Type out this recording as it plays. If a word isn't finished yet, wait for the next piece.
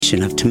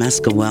combination of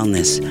Temescal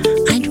Wellness,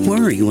 I'd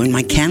worry when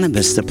my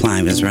cannabis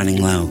supply was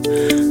running low.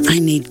 I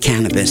need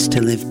cannabis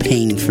to live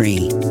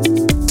pain-free.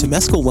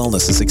 Temescal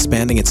Wellness is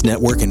expanding its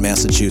network in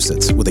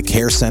Massachusetts with a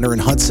care center in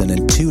Hudson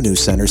and 2 new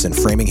centers in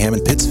Framingham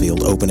and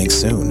Pittsfield opening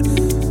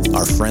soon.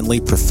 Our friendly,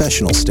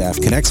 professional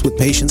staff connects with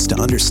patients to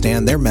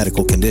understand their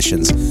medical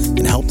conditions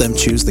and help them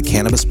choose the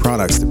cannabis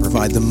products that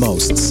provide the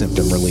most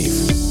symptom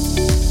relief.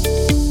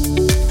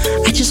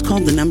 I just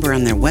called the number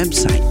on their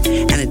website,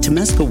 and a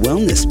Temescal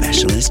Wellness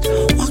specialist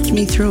walked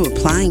me through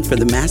applying for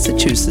the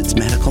Massachusetts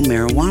Medical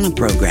Marijuana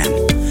Program.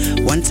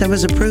 Once I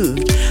was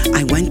approved,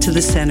 I went to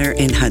the center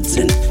in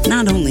Hudson.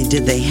 Not only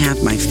did they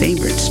have my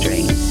favorite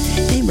strain,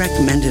 they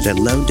recommended a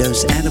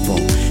low-dose edible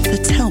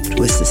that's helped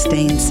with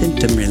sustained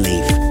symptom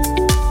relief.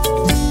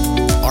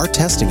 Our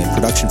testing and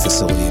production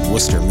facility in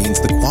Worcester means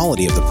the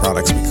quality of the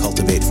products we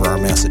cultivate for our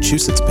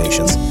Massachusetts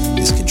patients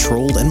is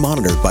controlled and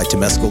monitored by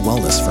Temescal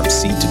Wellness from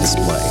seed to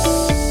display.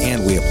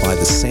 And we apply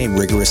the same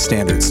rigorous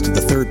standards to the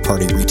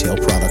third-party retail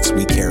products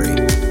we carry.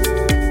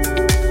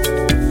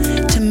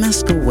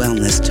 Temescal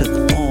Wellness took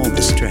all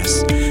the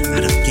stress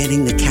out of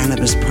getting the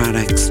cannabis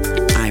products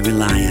I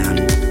rely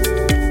on.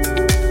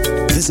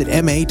 Visit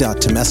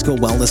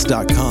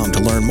ma.temescalwellness.com to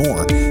learn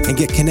more and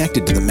get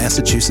connected to the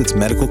Massachusetts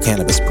Medical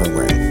Cannabis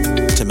Program.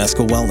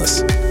 Temescal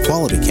Wellness,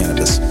 quality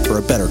cannabis for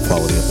a better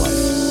quality of life.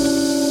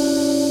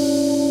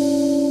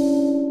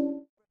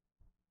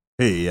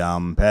 Hey,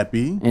 I'm Pat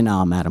B. And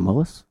I'm Adam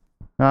Willis.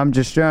 I'm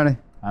just Johnny.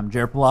 I'm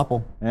Jared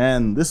Palapple.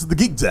 And this is the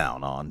Geek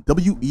Down on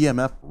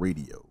WEMF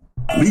Radio.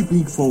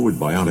 Leaping forward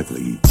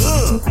bionically.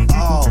 Oh,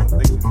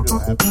 makes me feel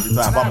happy every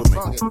time. Bop with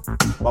me.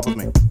 Bop with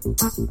me.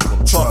 What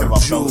I'm talking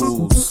about,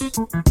 fellas.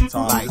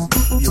 Tom,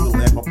 be a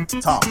little amp up.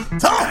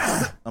 Tom!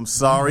 I'm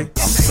sorry.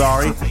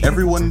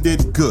 Everyone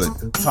did good.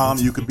 Tom,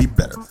 you could be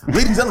better.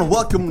 Ladies and gentlemen,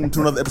 welcome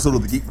to another episode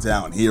of the Geek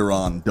Down here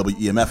on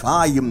WEMF.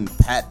 I am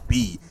Pat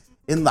B.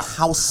 In the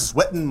house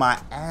sweating my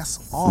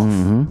ass off.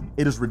 Mm-hmm.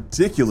 It is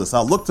ridiculous.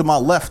 I look to my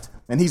left,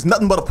 and he's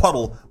nothing but a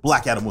puddle,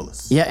 Black Adam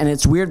Willis. Yeah, and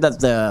it's weird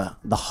that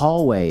the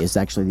hallway is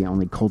actually the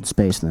only cold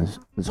space in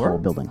this whole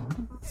building.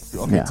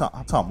 Okay, yeah.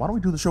 Tom, why don't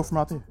we do the show from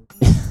out there?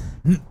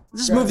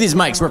 Just move these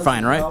mics. We're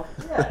fine, right?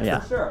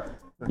 Yeah. Sure.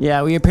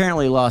 Yeah, we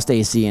apparently lost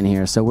AC in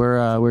here, so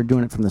we're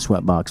doing it from the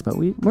sweatbox, but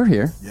we're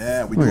here.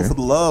 Yeah, we're do it for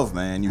the love,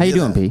 man. How you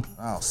doing, P?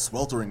 Oh,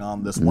 sweltering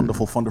on this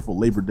wonderful, wonderful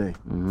Labor Day.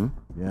 Mm-hmm.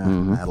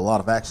 Yeah, I had a lot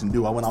of action to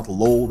do. I went out to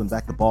Lowell, then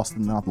back to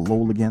Boston, then out to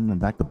Lowell again, then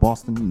back to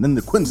Boston, and then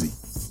to Quincy.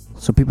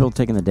 So people are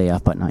taking the day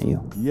off, but not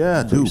you.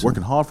 Yeah, dude,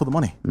 working hard for the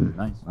money.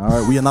 Nice. All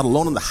right, we are not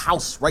alone in the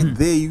house. Right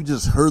there, you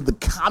just heard the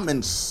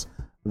comments,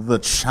 the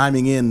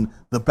chiming in,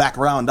 the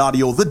background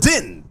audio, the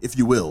din, if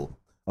you will,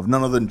 of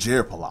none other than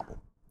Jared Palapple.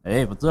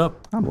 Hey, what's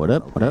up? What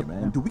up? What up?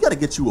 Man. Dude, we got to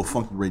get you a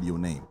funky radio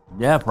name.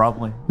 Yeah,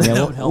 probably.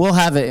 Yeah, we'll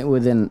have it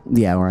within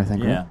the hour, I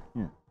think. Yeah.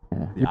 Right?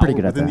 Yeah. You're pretty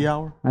good at that. Within the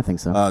hour? I think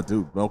so.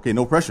 Dude, okay,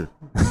 no pressure.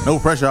 No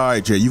pressure. All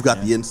right, Jay, you've got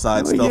the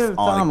inside stuff give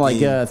on Tom like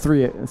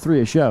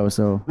three a show,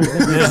 so we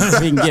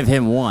can give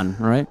him one,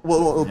 right?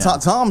 Well,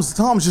 Tom's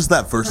just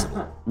that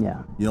versatile.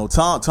 Yeah. You know,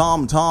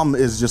 Tom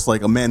is just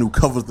like a man who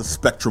covers the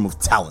spectrum of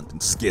talent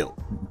and skill.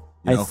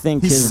 You know? I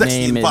think He's his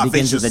sexy name and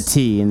begins with a vivacious.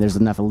 T, and there's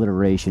enough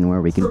alliteration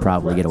where we can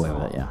probably get away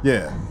with it. Yeah.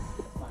 Yeah.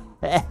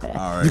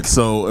 All right.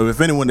 So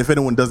if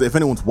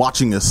anyone's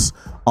watching us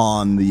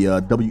on the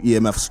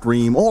WEMF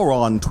stream or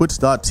on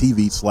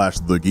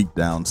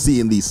twitch.tv/thegeekdown,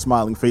 seeing these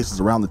smiling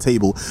faces around the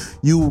table,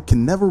 you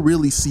can never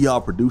really see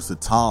our producer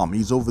Tom.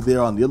 He's over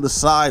there on the other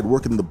side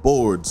working the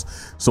boards.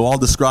 So I'll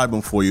describe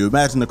him for you.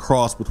 Imagine a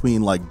cross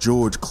between like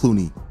George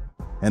Clooney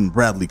and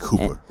Bradley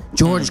Cooper.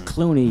 George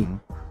Clooney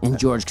and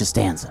George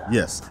Costanza.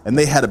 Yes, and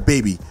they had a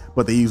baby,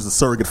 but they used a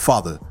surrogate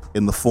father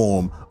in the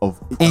form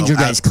of Andrew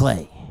Dice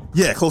Clay.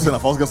 Yeah, close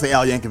enough. I was gonna say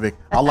Al Yankovic.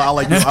 I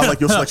like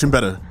your selection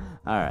better.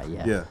 All right,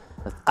 yeah. Yeah.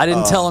 I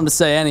didn't tell him to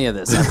say any of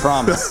this, I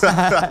promise.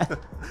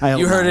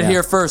 You heard it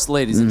here first,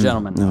 ladies and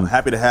gentlemen.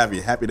 Happy to have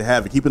you.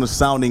 Keeping us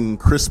sounding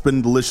crisp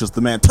and delicious. The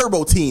man,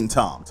 Turbo Teen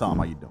Tom. Tom,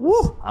 how you doing?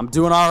 Woo, I'm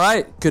doing all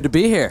right. Good to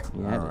be here.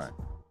 Yeah, all right.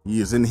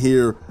 He is in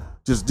here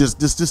just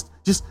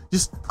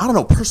I don't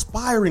know,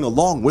 perspiring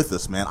along with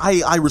us, man.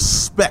 I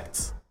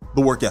respect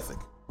the work ethic.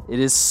 It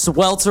is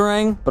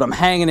sweltering, but I'm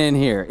hanging in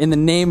here in the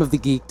name of the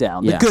Geek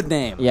Down, the good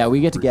name. Yeah, we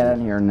get to get out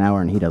in here in an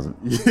hour, and he doesn't.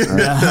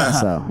 Right?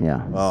 So,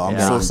 yeah. Oh,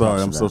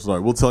 I'm so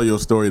sorry. We'll tell your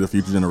story to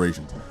future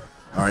generations.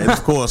 All right, and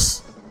of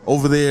course,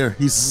 over there,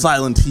 he's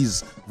silent.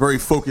 He's very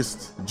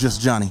focused.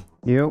 Just Johnny.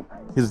 Yep.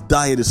 His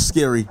diet is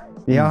scary.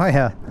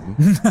 Yeah.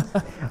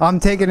 I'm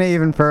taking it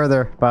even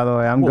further. By the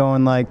way, I'm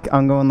going like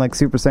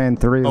Super Saiyan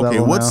 3 okay,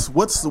 level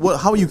what?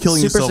 How are you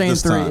killing Super yourself Saiyan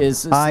this 3 time?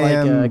 is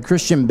like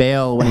Christian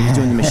Bale when he's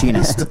doing The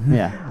Machinist.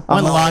 Yeah,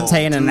 one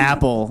latte and an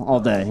apple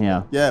all day.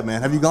 Yeah. Yeah,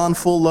 man. Have you gone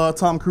full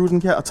Tom Cruise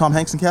and Tom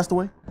Hanks and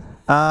Castaway?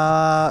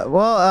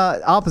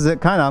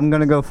 Opposite kind of. I'm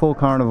gonna go full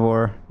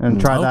carnivore and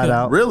try that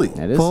out. Really?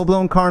 Full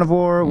blown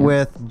carnivore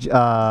with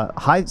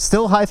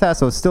still high fat,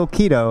 so it's still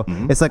keto.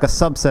 It's like a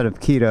subset of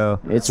keto.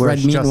 It's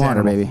red meat and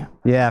water, baby.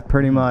 Yeah,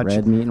 pretty much.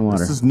 Red meat and water.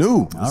 This is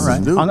new. All right.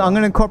 I'm going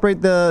to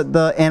incorporate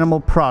the animal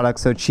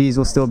products, so cheese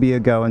will still be a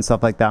go and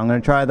stuff like that. I'm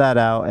going to try that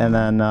out, and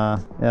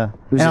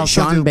then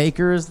Sean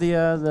Baker is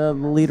the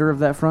leader of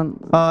that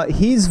front?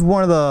 He's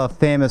one of the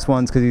famous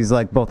ones because he's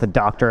like both a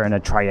doctor and a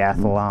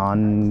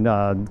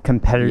triathlon,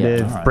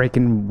 competitive,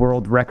 breaking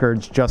world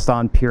records just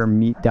on pure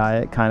meat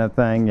diet kind of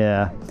thing.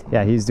 Yeah,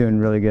 he's doing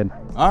really good.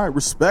 All right,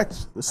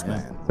 respect this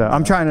man. So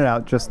I'm trying it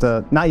out, just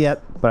not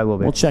yet, but I will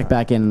be. We'll check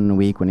back in a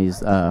week when he's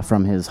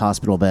from his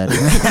hospital bed.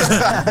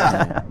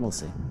 We'll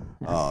see.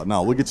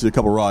 No, we'll get you a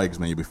couple raw eggs,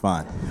 man. You'll be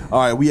fine. All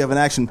right, we have an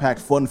action-packed,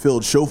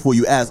 fun-filled show for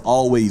you, as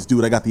always,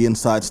 dude. I got the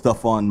inside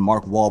stuff on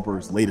Mark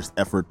Wahlberg's latest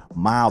effort,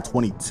 Mile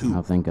 22.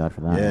 Oh, thank God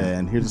for that. Yeah,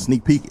 and here's a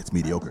sneak peek. It's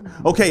mediocre.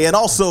 Okay, and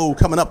also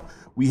coming up,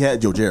 we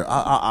had Joe Jared.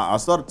 I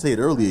started to say it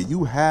earlier.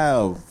 You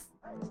have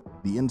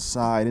the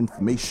inside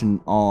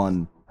information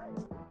on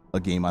a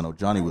game I know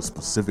Johnny was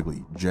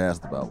specifically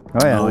jazzed about.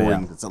 Oh,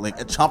 yeah. It's like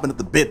chomping at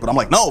the bit, but I'm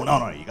like, no,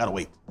 you gotta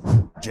wait.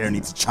 Jared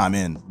needs to chime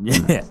in.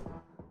 Yeah.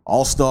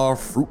 All-Star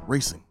Fruit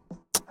Racing.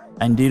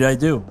 Indeed, I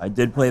do. I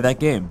did play that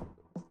game.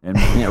 And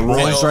it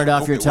rolls right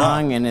off your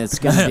tongue, and it's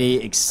going to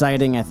be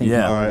exciting, I think.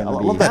 Yeah. All right. I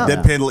love that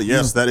deadpan.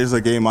 Yes, that is a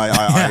game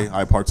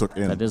I partook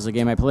in. That is a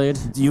game I played.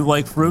 Do you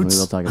like fruits? We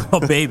will talk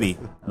about Oh, baby.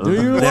 Do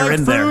you They're like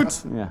in fruit?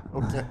 there. Yeah.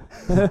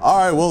 Okay. All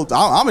right. Well,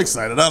 I'm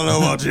excited. I don't know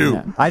about you.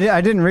 Yeah. I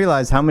didn't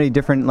realize how many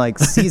different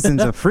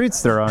seasons of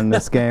fruits there are in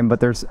this game, but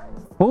there's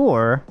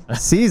 4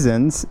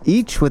 seasons,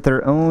 each with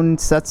their own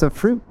sets of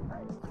fruit.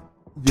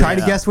 Try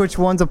to guess which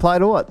ones apply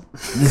to what.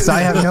 So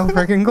I have no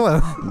freaking clue.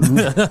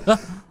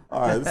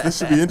 All right. This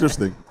should be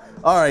interesting.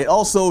 All right.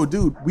 Also,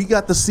 dude, we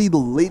got to see the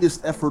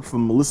latest effort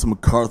from Melissa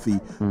McCarthy,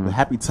 the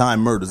Happytime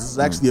Murders. This is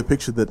actually a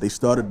picture that they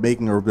started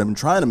making or have been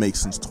trying to make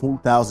since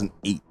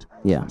 2008.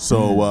 Yeah.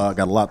 So got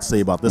a lot to say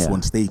about this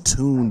one. Stay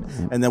tuned.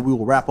 And then we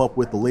will wrap up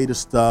with the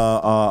latest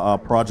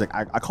project.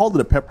 I called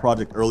it a pet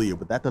project earlier,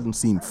 but that doesn't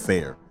seem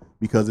fair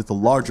because it's a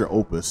larger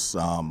opus.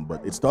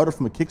 But it started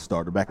from a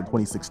Kickstarter back in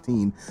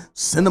 2016,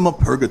 Cinema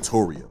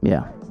Purgatorio.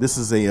 Yeah. This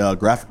is a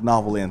graphic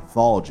novel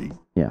anthology.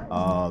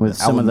 Yeah. With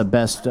some of the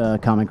best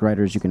comic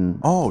writers you can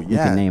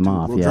name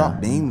off. We'll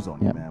drop names on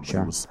you, man. But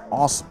sure. it was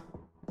awesome.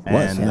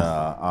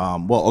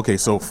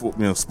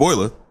 So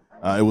spoiler.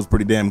 It was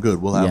pretty damn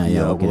good. We'll have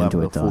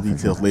the full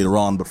details later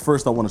on. But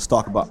first, I want to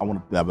talk about.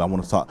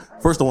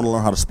 First, I want to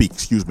learn how to speak.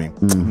 Excuse me.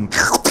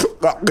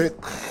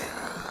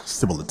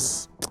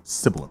 Sibilance.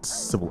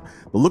 The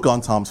look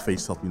on Tom's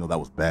face helped me know that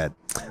was bad.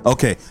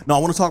 Okay. Now I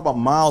want to talk about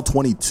Mile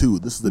 22.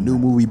 This is the new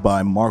movie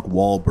by Mark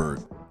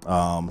Wahlberg,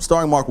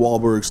 starring Mark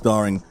Wahlberg,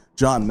 starring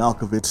John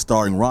Malkovich,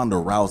 starring Ronda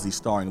Rousey,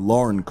 starring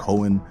Lauren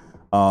Cohen.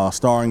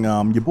 Starring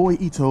your boy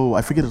Ito,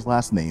 I forget his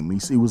last name.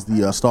 He was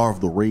the star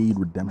of The Raid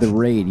Redemption. The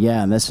Raid,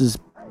 yeah, and this is,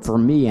 for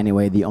me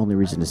anyway, the only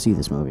reason to see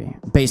this movie.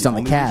 Based on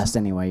the cast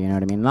anyway, you know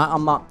what I mean?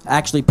 I'm not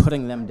actually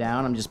putting them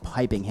down, I'm just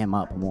hyping him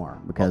up more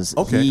because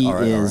he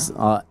is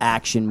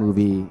action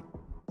movie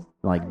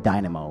like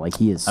dynamo. Like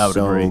he is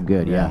so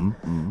good,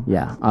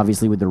 yeah.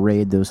 Obviously with The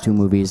Raid, those 2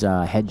 movies,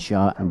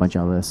 Headshot and a bunch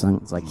of other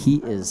things, like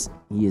he is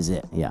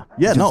it, yeah.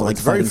 Yeah, no,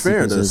 it's very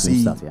fair to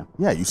see. Stuff,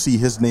 you see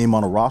his name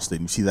on a roster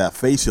and you see that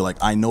face, you're like,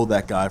 I know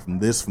that guy from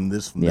this,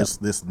 this, and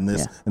this,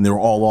 and they were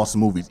all awesome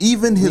movies.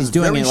 Even his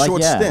very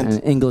short stint, an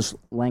English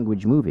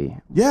language movie.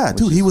 Yeah,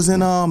 dude, he was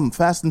in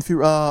Fast and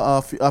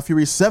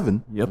Furious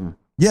 7. Yep.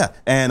 Yeah,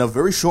 and a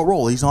very short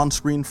role. He's on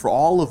screen for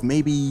all of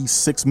maybe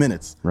 6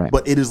 minutes. Right.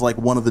 But it is like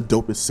one of the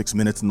dopest 6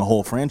 minutes in the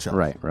whole franchise.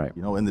 Right.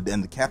 You know, and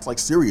the cat's like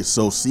serious.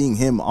 So seeing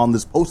him on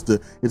this poster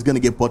is going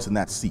to get butts in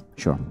that seat.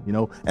 Sure. You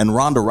know, and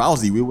Ronda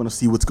Rousey, we want to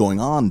see what's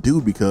going on,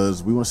 dude,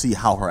 because we want to see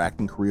how her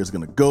acting career is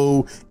going to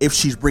go. If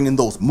she's bringing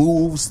those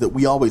moves that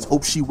we always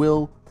hope she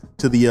will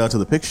to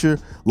the picture.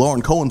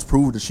 Lauren Cohen's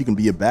proved that she can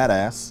be a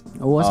badass.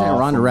 Oh, wasn't it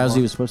Ronda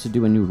Rousey was supposed to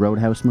do a new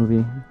Roadhouse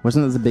movie?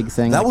 Wasn't that the big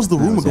thing? That was the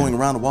rumor going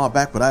around a while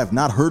back, but I have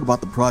not heard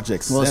about the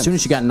project since. Well, as soon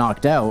as she got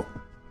knocked out.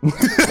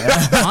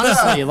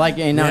 Honestly, like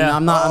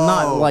I'm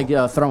not like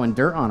throwing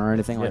dirt on her or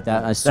anything like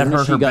that. As soon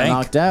as she got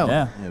knocked out,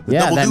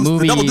 that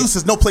movie. The Double Deuce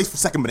is no place for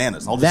second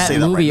bananas. I'll just say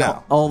that right now. That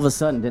movie all of a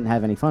sudden didn't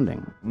have any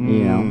funding,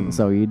 you know,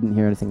 so you didn't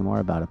hear anything more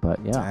about it. But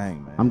yeah,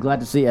 dang, man. I'm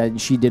glad to see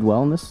she did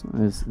well in this.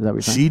 Is that what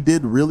you're saying? She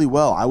did really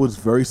well. I was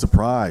very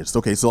surprised.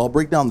 Okay, so I'll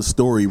break down the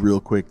story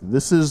real quick.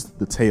 This is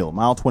the tale,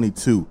 Mile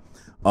 22.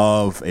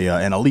 Of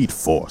an elite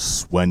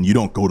force. When you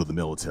don't go to the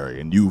military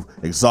and you've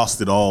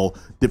exhausted all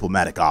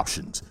diplomatic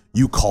options,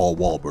 you call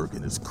Wahlberg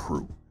and his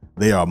crew.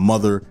 They are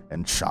mother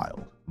and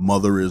child.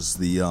 Mother is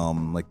the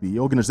the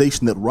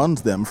organization that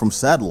runs them from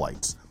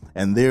satellites,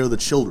 and they're the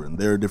children.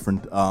 They're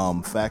different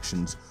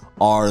factions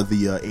are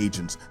the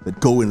agents that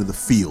go into the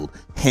field,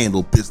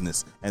 handle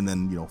business, and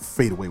then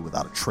fade away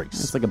without a trace.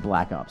 It's like a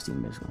Black Ops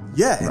team, basically.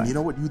 Yeah, and you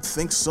know what? You'd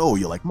think so.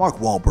 You're like, Mark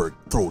Wahlberg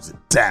throws it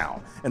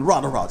down, and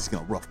Ronda Rousey's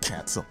gonna rough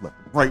cats up left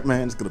and right,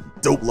 man. It's gonna be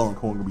dope. Lauren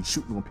Cohen gonna be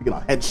shooting and picking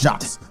out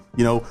headshots.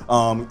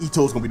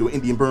 Ito's gonna be doing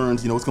Indian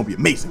burns. It's gonna be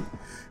amazing.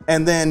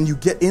 And then you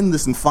get in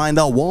this and find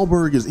out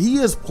Wahlberg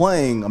is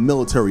playing a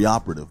military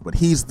operative, but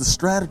he's the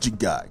strategy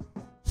guy.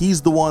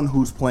 He's the one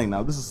who's playing.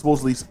 Now, this is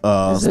supposedly is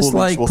this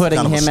like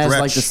putting him as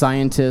like the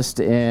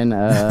scientist in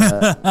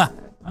a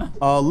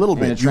little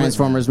bit in a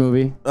Transformers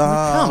movie?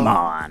 Come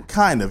on,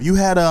 kind of. You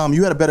had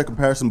a better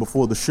comparison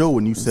before the show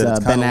when you said it's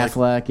Ben kind of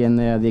Affleck in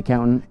the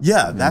accountant.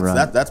 Yeah,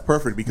 that's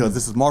perfect because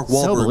this is Mark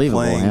Wahlberg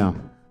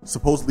playing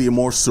supposedly a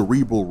more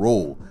cerebral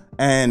role.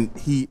 And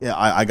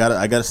I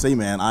gotta say,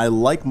 man, I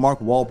like Mark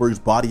Wahlberg's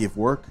body of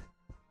work.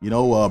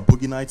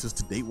 Boogie Nights is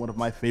to date one of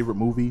my favorite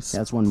movies.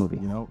 That's one movie.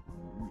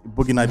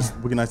 Boogie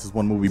Nights is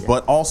one movie,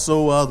 but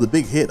also The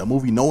Big Hit, a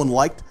movie no one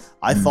liked.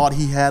 I thought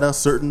he had a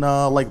certain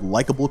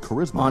likable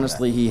charisma.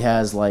 Honestly, he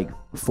has like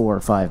 4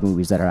 or 5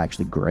 movies that are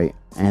actually great,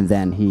 and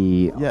then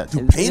Pain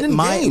and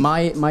Gain.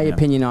 My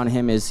opinion on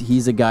him is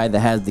he's a guy that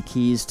has the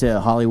keys to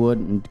Hollywood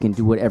and can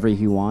do whatever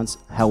he wants.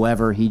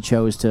 However, he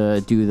chose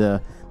to do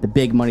the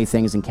big money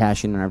things and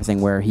cash in and everything,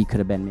 where he could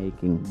have been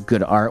making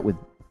good art with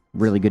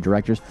really good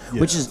directors,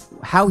 which is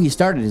how he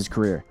started his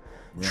career.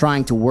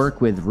 Trying to work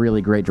with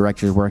really great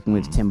directors, working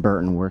with Tim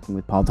Burton, working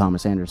with Paul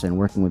Thomas Anderson,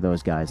 working with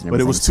those guys. And but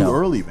it was too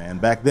early, man.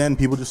 Back then,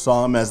 people just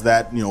saw him as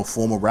that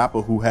former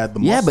rapper who had the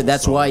muscle. Yeah, but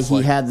that's why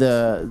he had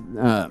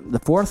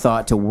the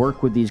forethought to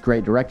work with these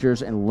great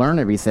directors and learn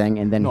everything,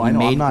 and then he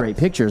made great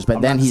pictures.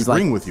 But then he's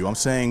agreeing with you. I'm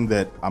saying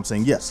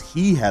yes,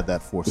 he had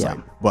that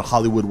foresight, but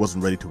Hollywood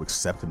wasn't ready to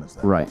accept him as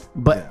that. Right,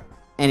 but.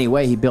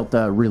 Anyway, he built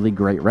a really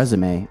great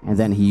resume, and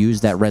then he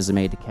used that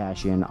resume to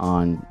cash in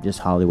on just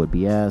Hollywood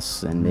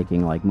BS and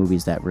making like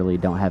movies that really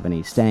don't have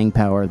any staying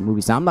power.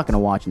 Movies I'm not going to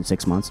watch in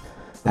 6 months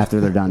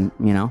after they're done,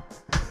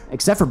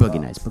 except for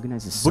Boogie Nights. Boogie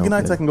Nights is so Boogie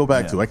Nights good. I can go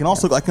back to. I can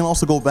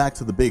also go back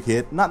to The Big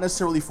Hit, not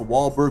necessarily for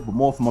Wahlberg, but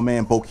more for my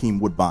man Bokeem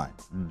Woodbine.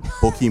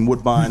 Bokeem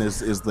Woodbine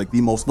is like the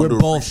most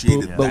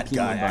underappreciated Both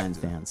guy Woodbine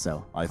fans,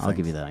 so I'll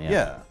give you that.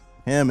 Yeah,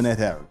 him and Ed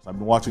Harris. I've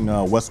been watching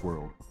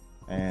Westworld.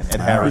 And Ed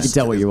Harris, you can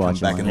tell what you're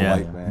watching. Back in the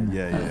light, man.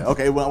 Yeah.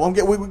 Okay, well,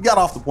 we got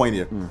off the point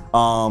here.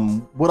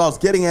 What I was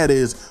getting at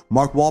is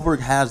Mark Wahlberg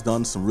has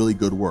done some really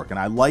good work, and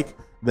I like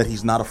that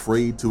he's not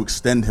afraid to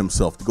extend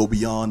himself, to go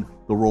beyond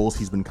the roles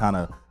he's been kind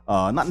of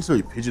not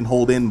necessarily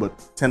pigeonholed in,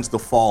 but tends to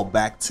fall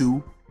back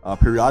to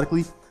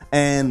periodically.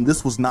 And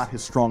this was not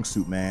his strong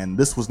suit, man.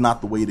 This was not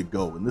the way to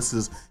go. And this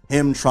is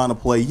him trying to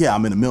play,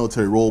 I'm in a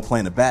military role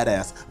playing a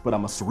badass, but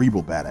I'm a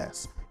cerebral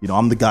badass.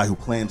 I'm the guy who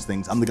plans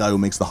things. I'm the guy who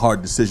makes the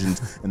hard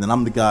decisions. And then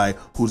I'm the guy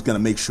who's going to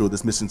make sure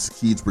this mission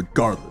succeeds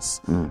regardless.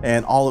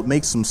 And all it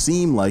makes him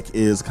seem like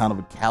is kind of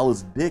a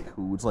callous dick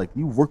who it's like,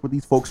 you've worked with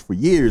these folks for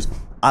years.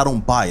 I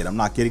don't buy it. I'm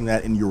not getting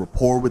that in your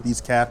rapport with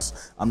these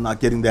cats. I'm not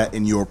getting that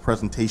in your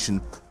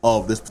presentation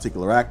of this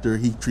particular actor.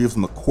 He gives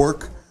him a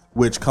quirk,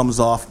 which comes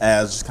off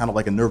as just kind of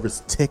like a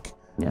nervous tick.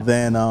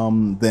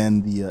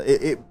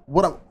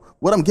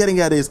 What I'm getting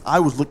at is I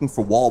was looking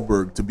for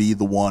Wahlberg to be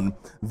the one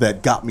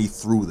that got me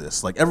through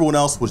this. Like everyone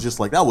else was just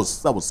like that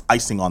was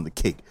icing on the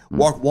cake.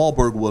 Mark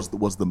Wahlberg was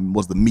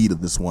the meat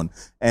of this one,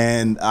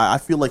 and I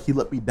feel like he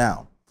let me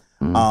down.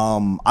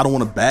 I don't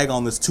want to bag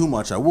on this too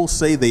much. I will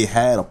say they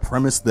had a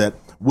premise that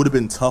would have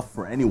been tough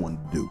for anyone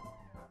to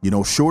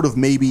do. Short of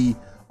maybe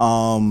I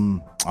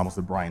almost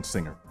said Bryan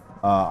Singer.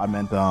 I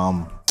meant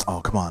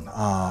oh come on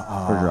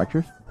for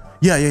directors.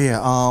 Yeah.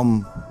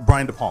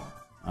 Brian De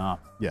Palma.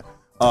 Yeah.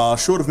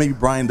 Short of maybe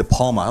Brian De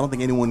Palma, I don't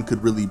think anyone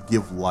could really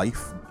give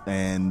life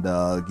and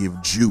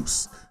give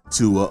juice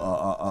to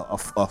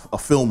a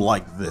film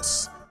like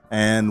this.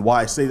 And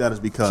why I say that is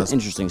because it's an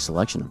interesting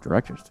selection of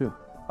directors too.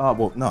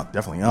 Well, no,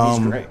 definitely.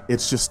 He's great.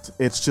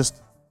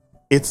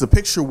 It's a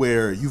picture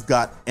where you've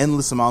got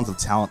endless amounts of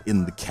talent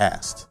in the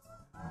cast,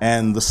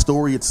 and the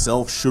story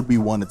itself should be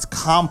one. It's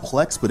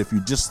complex, but if you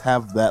just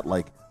have that,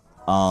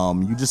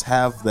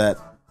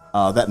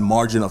 that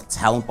margin of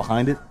talent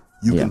behind it.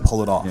 You can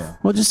pull it off. Yeah.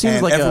 Well, it just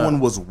seems like everyone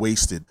was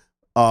wasted.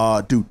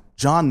 Dude,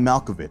 John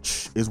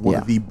Malkovich is one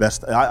of the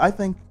best. I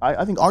think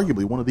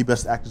arguably one of the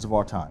best actors of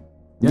our time.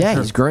 Yeah,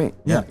 he's great.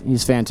 Yeah,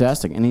 he's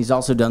fantastic, and he's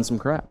also done some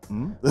crap,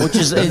 which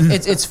is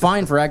it's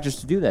fine for actors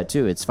to do that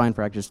too. It's fine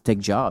for actors to take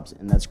jobs,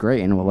 and that's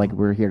great. And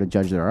we're here to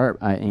judge their art,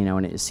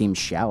 and it seems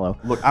shallow.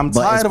 Look, I'm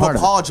tired of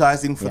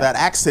apologizing for that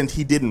accent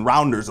he did in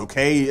Rounders.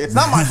 Okay, it's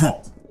not my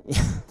fault.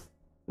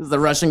 Is the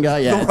Russian guy?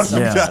 Yeah.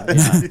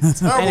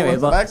 Anyway,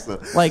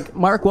 like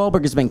Mark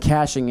Wahlberg has been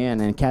cashing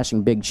in and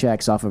cashing big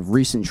checks off of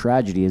recent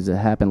tragedies that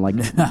happened like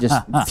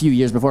just a few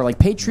years before. Like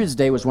Patriots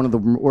Day was one of the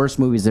worst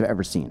movies I've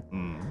ever seen,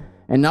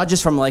 and not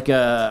just from like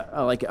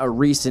a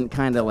recent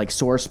kind of like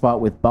sore spot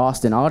with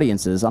Boston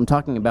audiences. I'm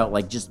talking about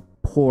like just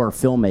poor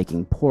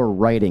filmmaking, poor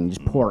writing,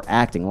 just poor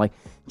acting, like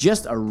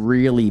just a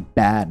really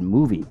bad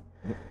movie.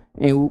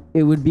 It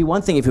would be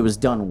one thing if it was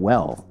done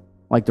well,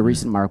 like the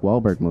recent Mark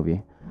Wahlberg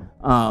movie.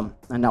 And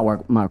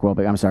not Mark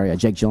Wahlberg. I'm sorry, a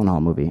Jake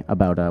Gyllenhaal movie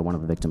about one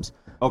of the victims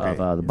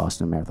of the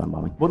Boston Marathon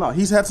bombing. Well, no,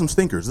 he's had some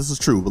stinkers. This is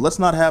true, but let's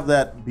not have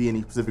that be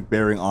any specific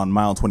bearing on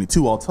Mile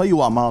 22. I'll tell you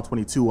why Mile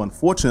 22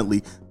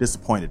 unfortunately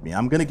disappointed me.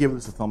 I'm going to give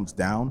this a thumbs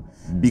down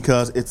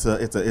because it's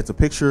a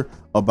picture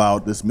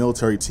about this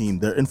military team.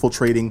 They're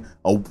infiltrating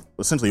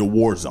essentially a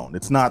war zone.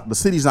 It's not, the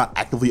city's not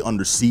actively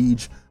under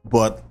siege,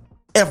 but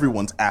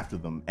everyone's after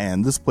them,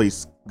 and this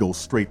place goes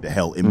straight to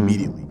hell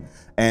immediately.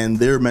 And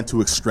they're meant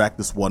to extract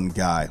this one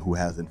guy who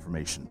has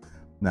information.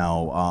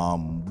 Now,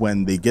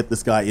 when they get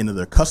this guy into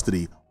their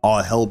custody,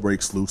 all hell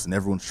breaks loose and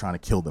everyone's trying to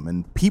kill them.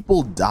 And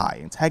people die.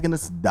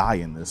 Antagonists die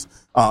in this.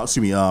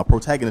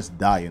 Protagonists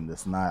die in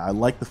this. And I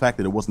like the fact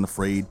that it wasn't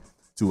afraid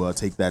to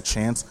take that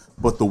chance.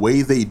 But the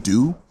way they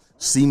do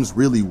seems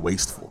really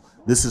wasteful.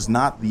 This is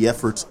not the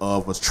efforts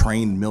of a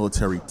trained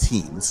military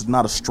team. This is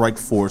not a strike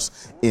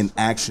force in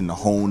action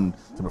honed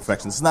to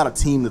perfection. This is not a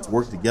team that's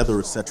worked together,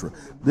 etc.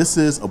 This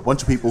is a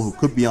bunch of people who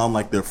could be on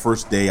like their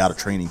first day out of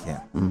training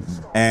camp.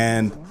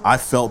 And I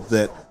felt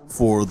that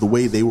for the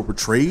way they were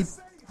portrayed,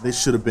 they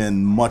should have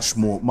been much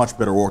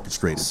better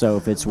orchestrated. So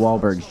if it's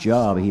Wahlberg's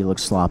job, he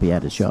looks sloppy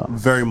at his job.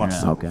 Very much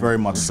so. Okay. Very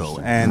much so.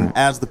 And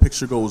as the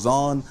picture goes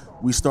on,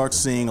 we start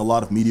seeing a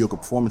lot of mediocre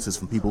performances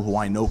from people who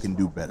I know can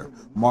do better.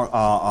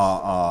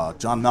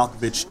 John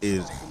Malkovich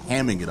is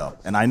hamming it up,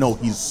 and I know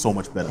he's so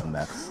much better than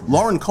that.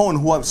 Lauren Cohen,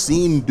 who I've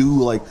seen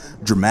do like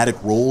dramatic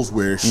roles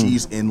where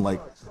she's in like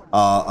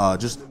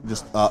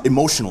just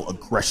emotional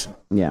aggression.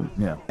 Yeah.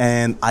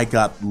 And I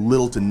got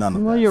little to none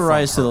of that. Well, you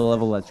rise to the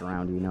level that's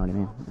around you. You know what I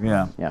mean?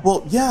 Yeah.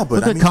 Well, yeah,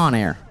 but look at Con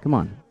Air. Come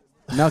on.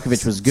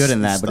 Malkovich was good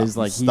in that, but he's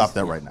like stop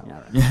that right now.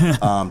 Yeah,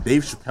 right.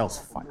 Dave Chappelle's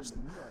finest.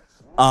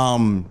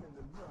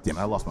 Damn,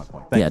 I lost my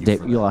point. Thank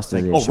you. You lost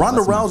it.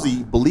 Ronda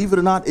Rousey, believe it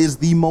or not, is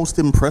the most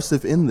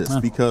impressive in this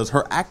because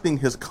her acting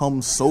has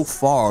come so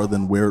far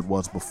than where it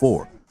was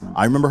before.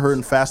 I remember her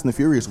in Fast and the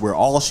Furious, where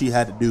all she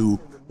had to do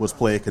was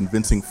play a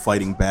convincing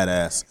fighting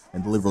badass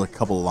and deliver like a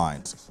couple of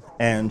lines.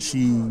 And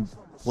she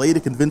played a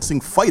convincing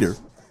fighter.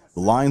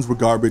 The lines were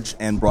garbage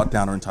and brought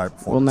down her entire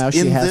performance. Well, now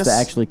she has to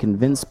actually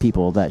convince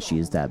people that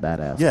she's that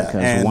badass. Yeah,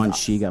 because once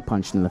she got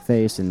punched in the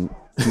face and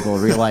people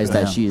realized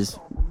that she's,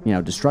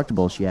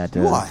 destructible, she had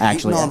to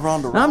actually.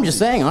 I'm just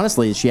saying,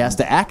 honestly, she has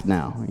to act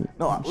now.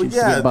 She has to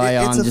get by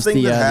on just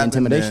the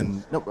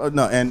intimidation.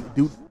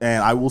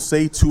 And I will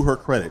say to her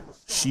credit,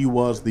 she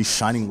was the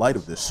shining light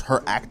of this.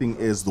 Her acting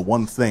is the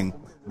one thing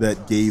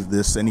that gave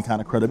this any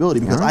kind of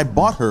credibility because I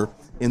bought her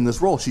in this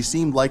role. She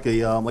seemed like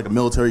a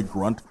military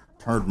grunt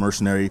turned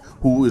mercenary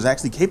who is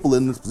actually capable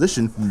in this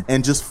position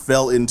and just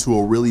fell into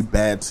a really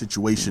bad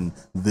situation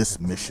this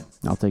mission.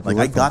 I'll take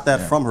I got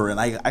that from her, and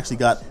I actually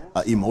got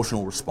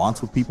emotional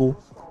response with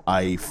people.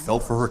 I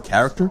felt for her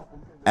character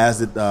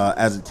as it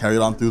carried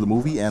on through the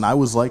movie, and I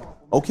was like,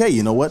 okay,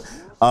 you know what?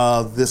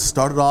 This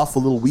started off a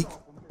little weak,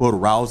 but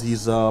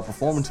Rousey's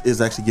performance is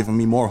actually giving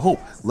me more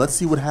hope. Let's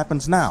see what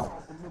happens now.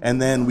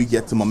 And then we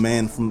get to my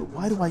man from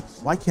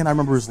why can't I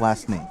remember his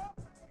last name?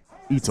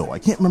 Ito. I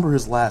can't remember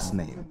his last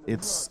name.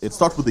 It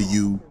starts with a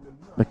U.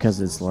 Because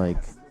it's like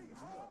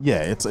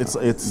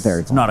it's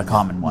very not a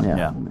common one.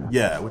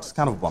 Yeah, which is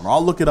kind of a bummer.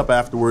 I'll look it up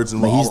afterwards,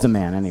 and he's the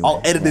man anyway.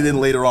 I'll edit it in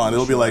later on.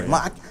 It'll be like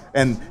Mark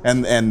and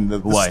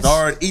the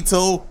star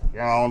Ito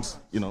Jones.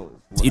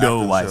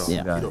 Ito Weiss.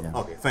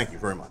 Okay, thank you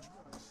very much.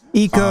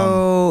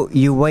 Iko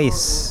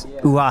Uwais.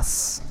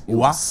 UWAS.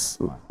 UWAS.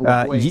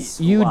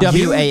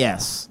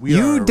 UWAIS. We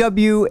have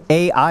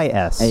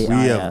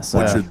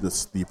butchered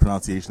the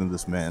pronunciation of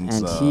this man.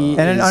 And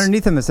then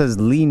underneath him it says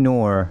Lee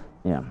Noor.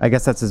 Yeah. I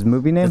guess that's his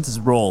movie name? That's his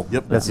role.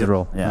 Yep. That's his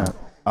role. Yeah.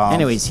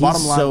 Anyways,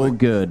 he's so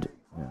good.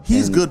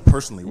 He's good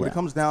personally. What it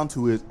comes down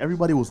to is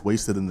everybody was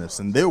wasted in this,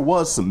 and there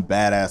was some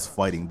badass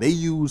fighting. They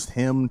used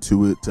him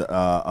to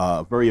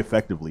very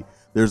effectively.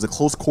 There's a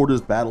close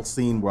quarters battle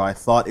scene where I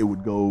thought it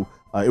would go.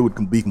 It would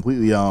be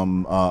completely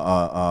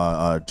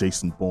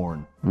Jason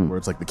Bourne, where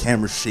it's like the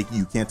camera's shaky,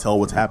 you can't tell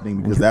what's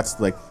happening because that's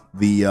like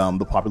the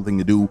popular thing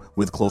to do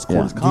with close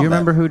quarters combat. Do you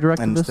remember who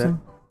directed this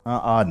thing? No,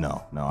 I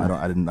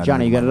didn't.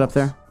 Johnny, you got it up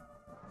there?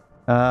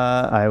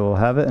 I will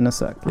have it in a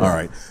sec. Yeah. All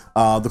right.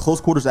 The close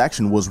quarters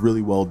action was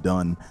really well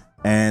done,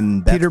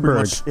 and that's Peter pretty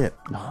Berg. much it.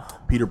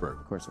 Peter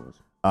Berg. Of course it was.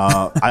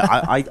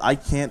 I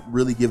can't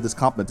really give this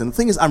compliment, and the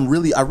thing is, I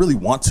really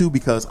want to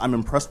because I've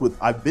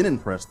been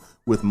impressed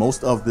with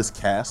most of this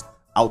cast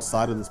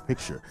outside of this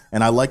picture,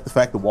 and I like the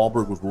fact that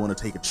Wahlberg was willing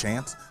to take a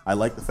chance. I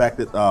like the fact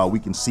that we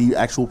can see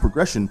actual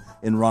progression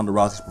in Ronda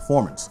Rousey's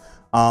performance.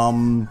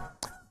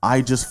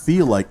 I just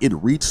feel like it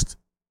reached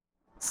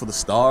for the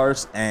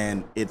stars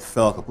and it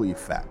fell completely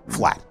flat.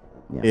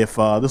 Yeah. If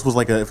this was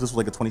like a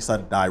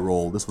 20-sided die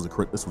roll, this was a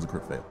crit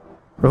fail.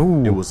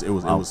 Oh, it was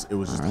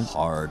just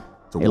hard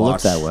to watch. It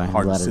looked that way.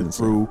 Hard to sit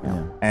through.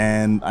 Yeah.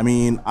 And I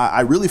mean, I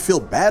really feel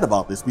bad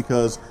about this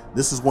because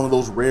this is one of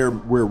those rare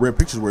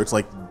pictures where it's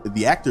like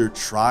the actor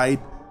tried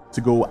to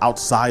go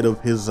outside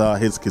of his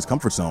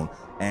comfort zone,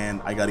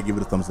 and I got to give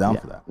it a thumbs down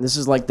for that. This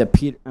is like the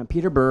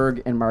Peter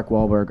Berg and Mark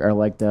Wahlberg are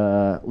like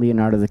the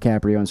Leonardo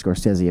DiCaprio and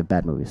Scorsese of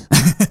bad movies.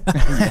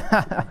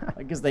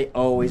 Because they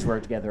always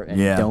work together and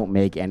don't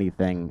make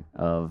anything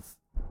of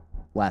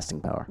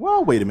lasting power.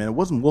 Well, wait a minute. It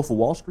wasn't Wolf of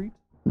Wall Street?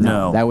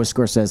 No. That was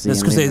Scorsese.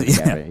 That's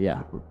Scorsese,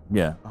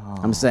 yeah.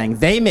 I'm saying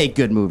they make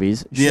good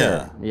movies.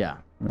 Sure. Yeah.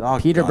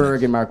 Peter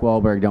Berg and Mark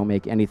Wahlberg don't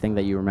make anything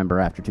that you remember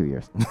after 2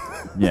 years.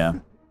 Yeah.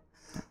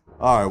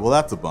 All right, well,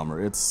 that's a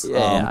bummer. It's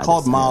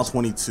called Mile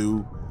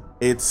 22.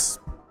 It's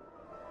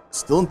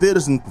still in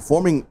theaters and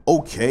performing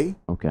okay.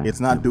 It's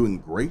not doing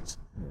great.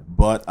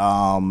 But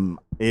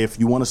if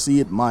you want to see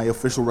it, my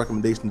official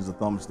recommendation is a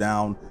thumbs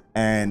down.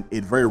 And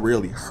it very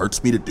rarely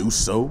hurts me to do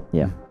so.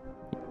 Yeah.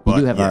 You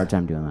do have a hard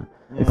time doing that.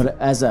 Yeah.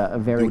 But as a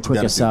very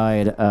quick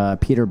aside,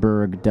 Peter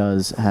Berg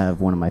does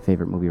have one of my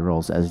favorite movie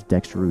roles as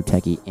Dexter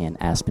Rutecki in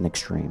Aspen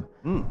Extreme.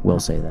 We'll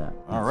say that.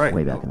 All right.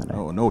 Way back in the day.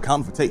 No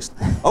accounting for taste.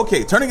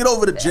 Okay, turning it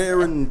over to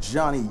Jared and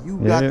Johnny. You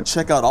got to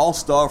check out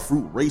All-Star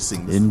Fruit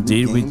Racing.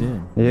 Indeed we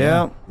did.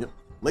 Yeah. Yep.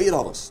 Lay it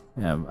on us.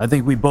 Yeah, I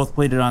think we both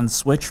played it on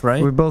Switch,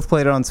 right? We both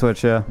played it on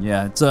Switch, yeah.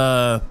 Yeah, it's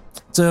a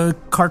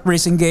kart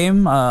racing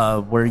game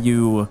where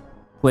you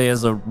play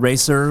as a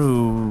racer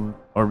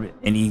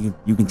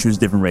you can choose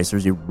different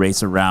racers. You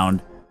race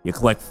around, you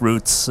collect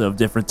fruits of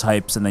different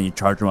types, and then you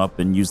charge them up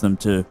and use them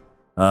to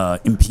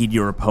impede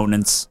your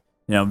opponents.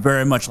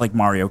 Very much like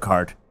Mario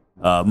Kart,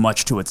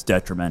 much to its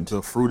detriment.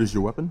 The fruit is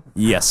your weapon?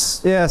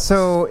 Yes. Yeah,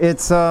 so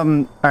it's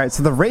all right,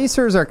 so the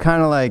racers are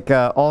kind of like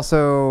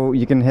also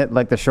you can hit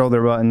like the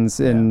shoulder buttons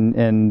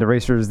and the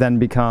racers then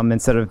become,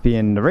 instead of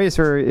being the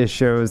racer, it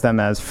shows them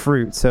as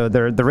fruit. So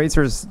the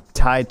racers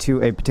tied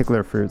to a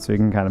particular fruit, so you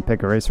can kind of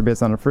pick a racer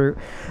based on a fruit.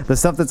 The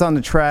stuff that's on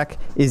the track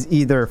is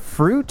either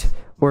fruit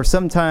or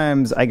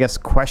sometimes I guess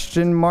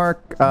question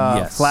mark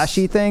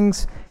flashy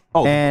things.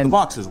 Oh, and the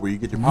boxes where you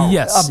get your power.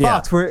 Yes, a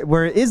box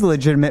where it is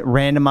legitimate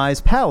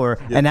randomized power,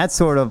 and that's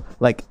sort of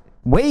like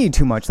way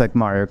too much like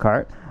Mario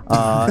Kart,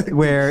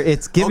 where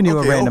it's giving you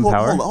a random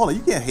power. Hold on,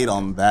 you can't hate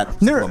on that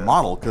particular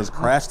model because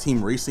Crash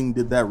Team Racing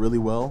did that really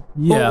well.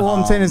 Yeah. Well, what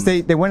I'm saying is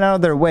they went out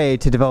of their way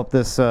to develop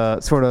this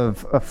sort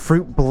of a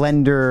fruit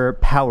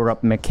blender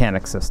power-up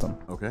mechanic system.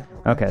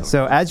 Okay.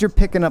 So as you're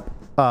picking up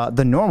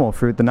the normal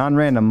fruit, the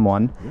non-random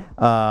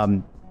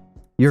one,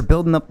 you're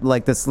building up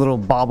like this little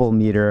bobble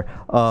meter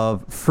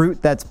of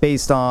fruit that's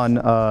based on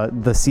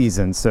the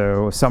season.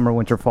 So summer,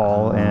 winter,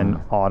 fall, and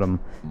autumn,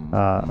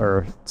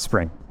 or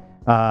spring.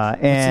 And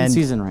it's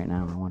in season right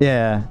now.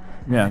 Yeah.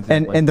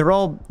 Exactly. And they're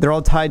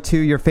all tied to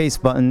your face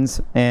buttons,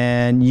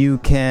 and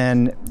you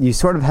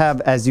sort of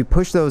have, as you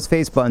push those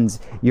face buttons,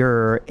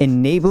 you're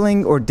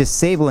enabling or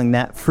disabling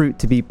that fruit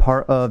to be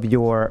part of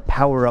your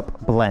power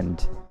up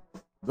blend.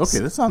 Okay,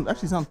 this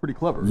actually sounds pretty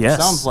clever. Yes.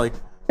 It sounds like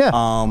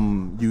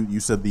you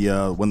said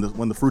when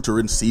the fruits are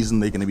in season,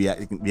 they can be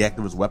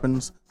active as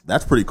weapons.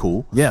 That's pretty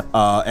cool. Yeah.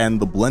 And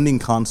the blending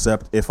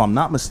concept, if I'm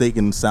not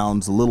mistaken,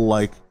 sounds a little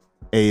like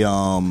a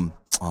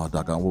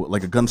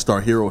like a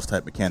Gunstar Heroes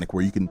type mechanic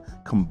where you can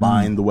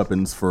combine the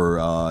weapons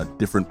for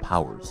different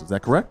powers. Is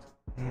that correct?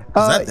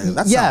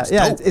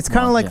 It's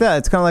kind of like that.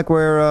 It's kind of like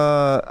where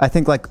I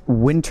think like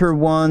winter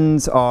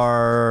ones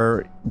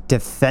are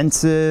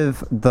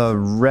defensive. The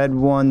red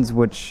ones,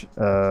 which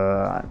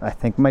I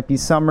think might be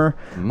summer,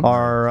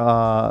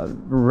 are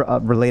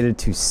related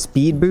to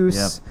speed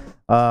boosts.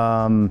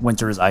 Yep.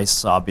 Winter is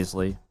ice,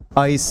 obviously.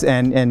 Ice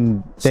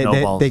and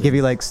they give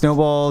you like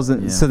snowballs,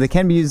 and so they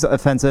can be used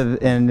offensive,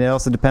 and it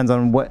also depends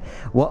on what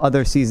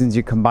other seasons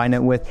you combine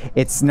it with.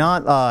 It's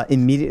not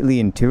immediately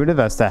intuitive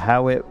as to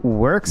how it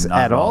works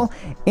at all,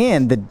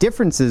 and the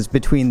differences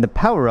between the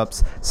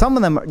power-ups, some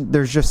of them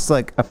there's just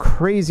like a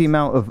crazy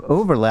amount of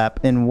overlap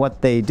in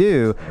what they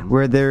do,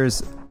 where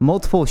there's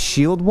multiple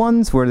shield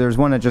ones, where there's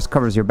one that just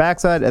covers your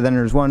backside, and then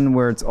there's one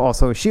where it's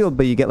also a shield,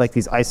 but you get like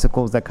these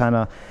icicles that kind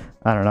of,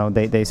 I don't know,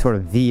 they sort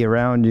of V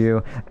around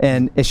you,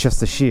 and it's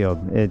just a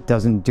shield. It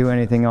doesn't do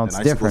anything else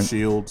different.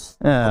 Shields.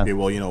 Okay,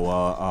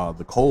 well,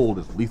 the cold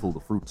is lethal to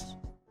fruits.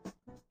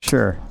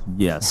 Sure.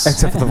 Yes.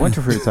 Except for the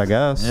winter fruits, I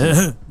guess.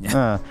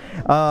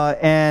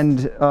 And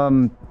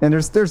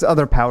there's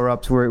other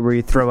power-ups where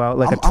you throw out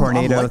like a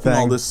tornado I'm thing.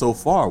 All this so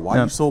far. Why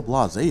are you so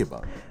blasé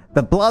about it?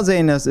 The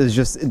blaseness is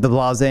just the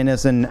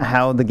blaseness and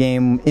how the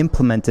game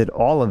implemented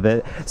all of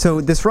it.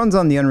 So this runs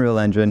on the Unreal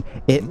Engine.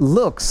 It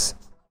looks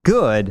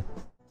good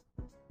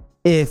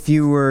if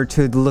you were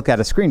to look at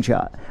a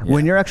screenshot. Yeah.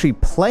 When you're actually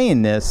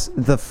playing this,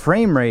 the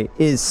frame rate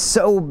is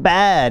so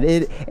bad.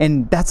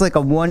 And that's like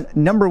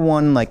number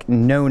one like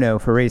no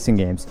for racing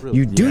games. Really?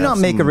 You do not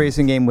make a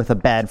racing game with a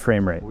bad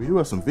frame rate. We do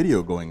have some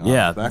video going on.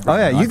 Yeah. In the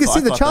background. Oh yeah, you can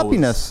see the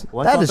choppiness.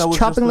 That is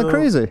chopping like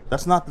crazy.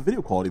 That's not the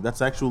video quality.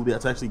 That's actually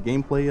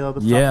gameplay.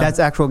 That's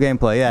actual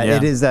gameplay. Yeah,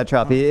 it is that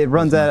choppy. It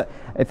runs at,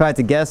 if I had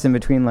to guess, in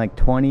between like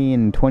 20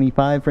 and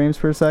 25 frames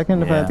per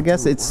second. If I had to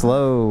guess, it's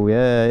slow.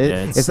 Yeah,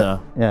 it's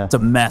a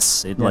mess.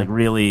 It like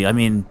really, I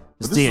mean,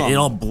 it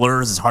all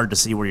blurs. It's hard to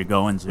see where you're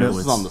going to. This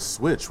is on the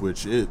Switch,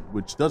 which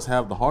does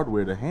have the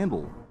hardware to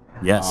handle.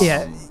 Yes.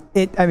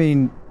 I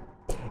mean,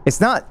 it's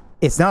not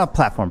a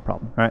platform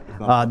problem, right?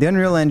 The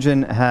Unreal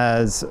Engine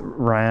has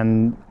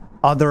ran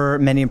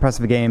many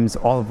impressive games,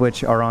 all of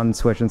which are on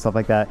Switch and stuff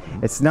like that.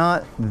 It's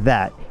not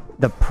that.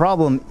 The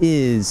problem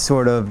is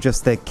sort of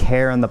just the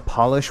care and the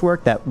polish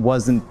work that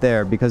wasn't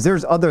there, because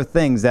there's other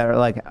things that are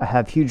like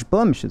have huge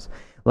blemishes,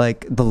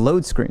 like the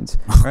load screens,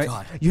 right?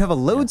 God. You have a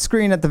load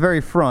screen at the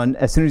very front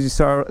as soon as you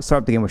start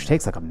up the game, which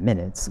takes like a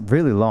minute. It's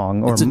really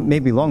long, or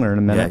maybe longer than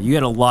a minute. Yeah, you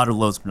get a lot of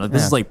load screens. Like,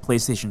 this is like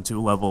PlayStation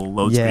 2 level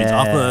load screens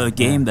off a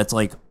game that's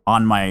like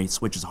on my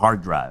Switch's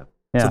hard drive.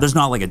 So there's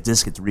not like a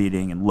disk it's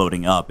reading and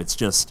loading up. It's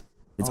just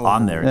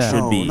on there. It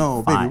should be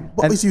baby. fine.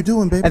 What was you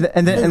doing, baby?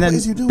 And then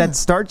that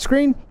start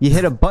screen, you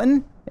hit a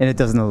button and it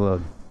doesn't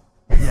load.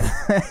 Yeah,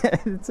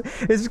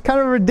 it's kind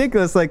of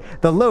ridiculous,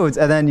 like the loads,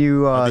 and then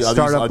you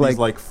start up these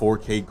like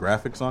 4K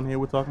graphics on here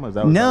we're talking about? Is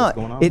that what's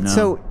going on?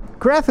 So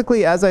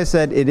graphically, as I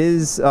said, it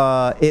is.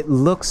 It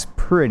looks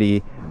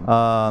pretty.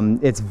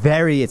 It's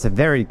a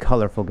very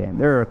colorful game.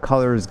 There are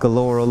colors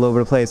galore all over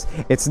the place.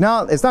 It's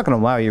not going to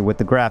wow you with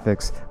the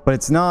graphics, but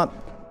it's not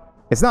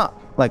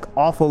like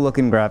awful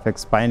looking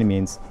graphics by any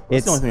means.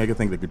 It's the only thing I could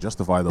think that could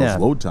justify those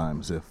load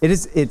times if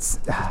it's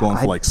going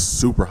for like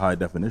super high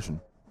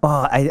definition.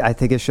 I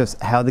think it's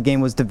just how the game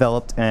was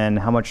developed and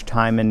how much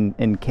time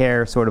and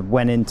care sort of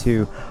went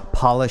into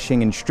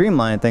polishing and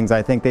streamlining things.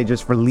 I think they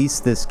just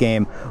released this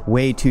game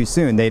way too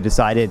soon. They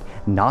decided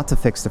not to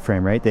fix the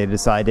frame rate. They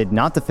decided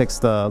not to fix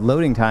the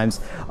loading times.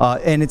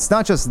 And it's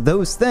not just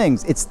those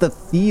things. It's the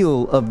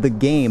feel of the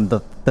game,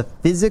 the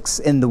physics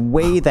and the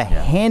way the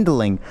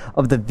handling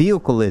of the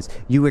vehicle is.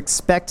 You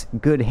expect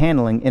good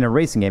handling in a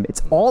racing game.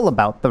 It's all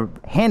about the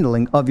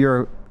handling of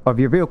your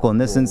vehicle, in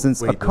this instance,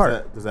 a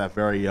cart. Does that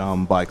vary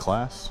by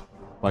class?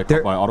 By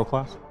auto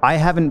class? I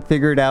haven't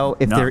figured out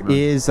if there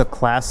is a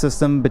class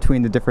system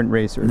between the different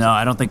racers. No,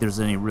 I don't think there's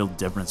any real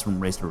difference from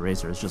racer to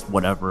racer. It's just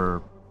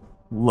whatever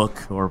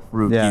look or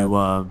fruit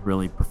you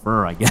really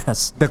prefer, I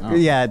guess.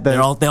 They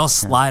all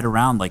slide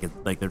around like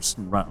they're just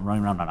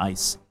running around on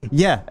ice.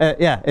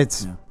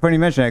 It's funny you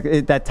mention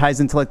it. That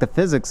ties into like the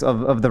physics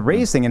of the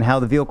racing and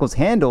how the vehicles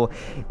handle.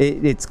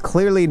 It's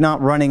clearly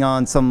not running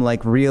on some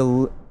like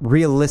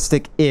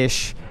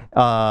realistic-ish.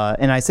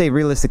 And I say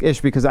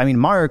realistic-ish because, I mean,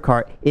 Mario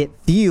Kart, it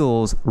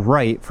feels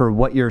right for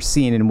what you're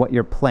seeing and what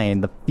you're playing.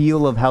 The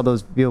feel of how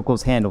those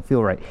vehicles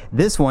feel right.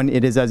 This one,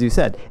 it is, as you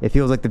said, it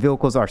feels like the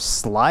vehicles are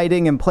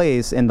sliding in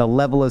place and the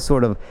level is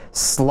sort of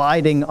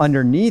sliding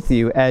underneath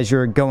you as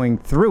you're going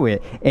through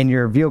it, and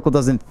your vehicle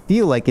doesn't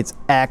feel like it's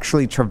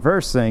actually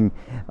traversing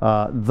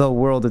the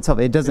world itself.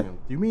 It doesn't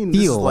you mean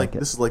feel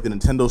this is like the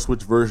Nintendo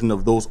Switch version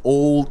of those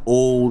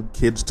old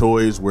kids'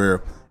 toys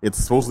where it's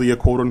supposedly a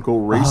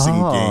quote-unquote racing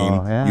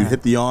game. Yeah. You'd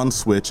hit the on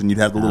switch, and you'd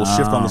have the little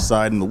shift on the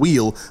side and the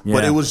wheel,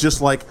 but it was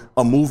just like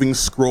a moving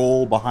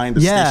scroll behind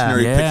a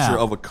stationary picture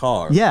of a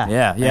car.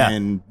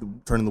 And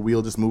turning the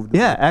wheel just moved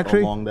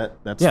along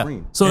that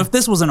screen. So if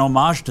this was an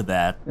homage to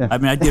that, I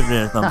mean, I'd give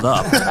it a thumbs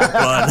up.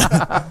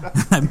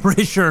 But I'm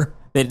pretty sure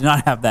they did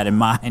not have that in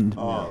mind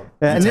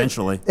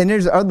intentionally. And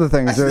there's other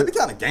things. Actually, it'd be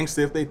kind of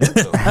gangster if they did,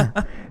 though.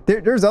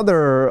 There's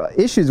other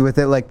issues with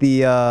it, like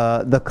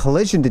the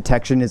collision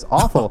detection is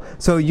awful.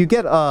 So you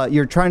get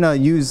you're trying to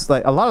use,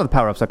 like, a lot of the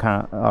power-ups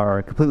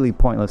are completely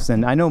pointless.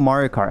 And I know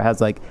Mario Kart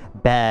has like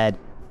bad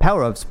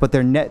power-ups, but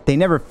they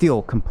never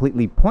feel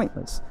completely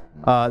pointless.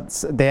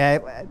 They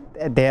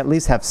at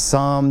least have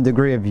some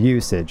degree of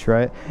usage,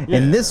 right? Yeah,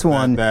 in this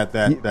one, that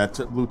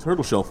blue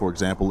turtle shell, for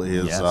example,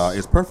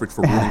 is perfect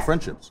for rooting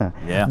friendships.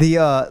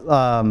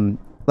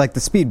 Like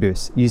the speed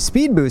boost. You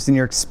speed boost, and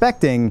you're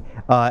expecting,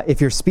 if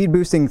you're speed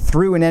boosting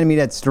through an enemy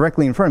that's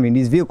directly in front of you, and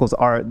these vehicles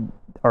are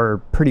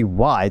pretty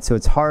wide, so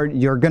it's hard.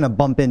 You're gonna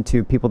bump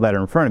into people that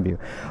are in front of you.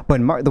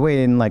 But the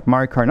way in like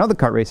Mario Kart and other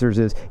kart racers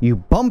is you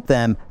bump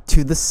them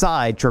to the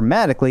side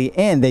dramatically,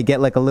 and they get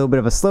like a little bit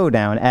of a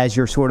slowdown as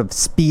you're sort of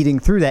speeding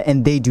through that,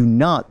 and they do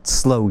not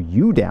slow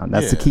you down.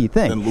 That's the key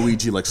thing. Then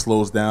Luigi like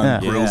slows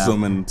down, grills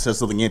them, and says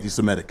something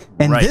anti-Semitic.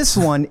 And this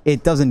one,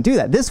 it doesn't do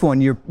that. This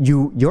one,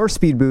 your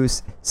speed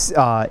boost,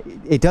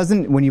 it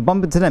doesn't. When you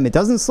bump into them, it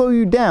doesn't slow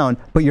you down,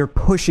 but you're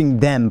pushing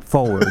them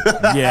forward.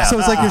 So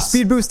it's like you're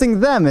speed boosting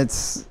them.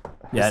 It's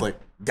like,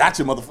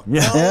 gotcha, motherfucker.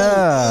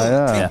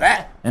 Yeah. Take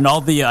that. And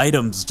all the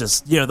items,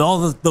 just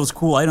those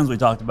cool items we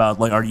talked about,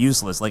 like, are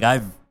useless. Like,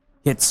 I've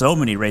hit so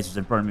many racers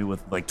in front of me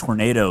with like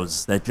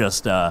tornadoes that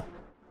just, and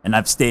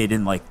I've stayed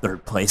in like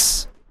third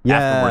place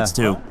afterwards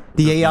too.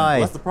 The AI.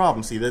 Well, that's the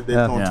problem. See, they're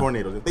throwing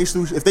tornadoes. If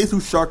they threw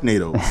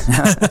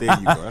Sharknadoes, there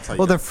you go. That's how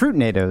you they're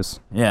Fruitnadoes.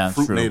 Yeah,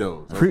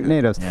 Fruitnadoes. Okay.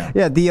 Fruitnadoes.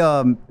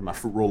 Yeah. My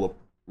fruit roll up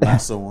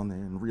lasso on there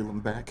and reel them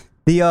back.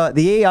 The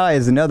AI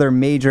is another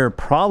major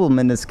problem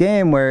in this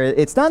game, where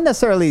it's not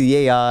necessarily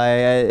the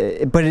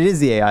AI, but it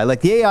is the AI.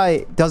 Like, the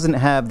AI doesn't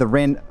have the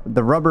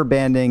rubber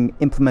banding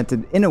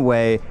implemented in a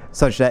way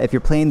such that if you're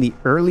playing the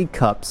early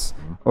cups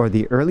or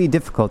the early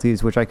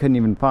difficulties, which I couldn't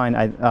even find,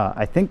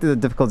 I think the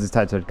difficulties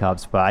tied to the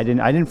cups, but I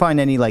didn't find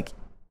any, like,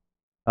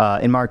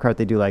 in Mario Kart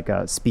they do like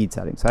speed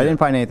settings, so I didn't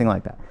find anything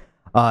like that.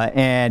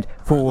 And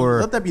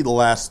for let that be the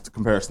last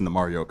comparison to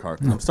Mario Kart.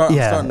 I'm starting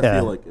to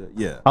feel like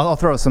I'll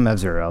throw some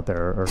F-Zero out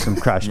there or some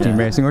Crash Team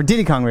Racing or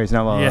Diddy Kong Racing.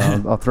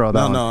 I'll throw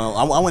that. No.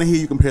 I want to hear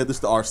you compare this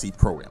to RC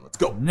Pro-Am. Let's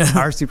go.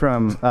 RC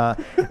Pro-Am.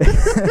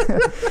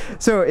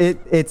 So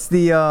it's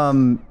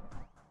the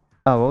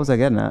what was I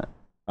getting at?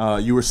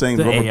 You were saying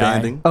rubber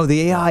banding. Oh,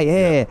 the AI.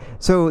 Yeah.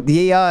 So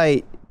the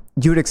AI,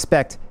 you would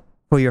expect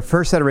for your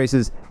first set of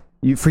races,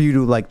 for you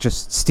to like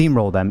just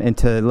steamroll them and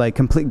to like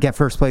get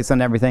first place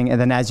on everything,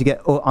 and then as you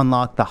get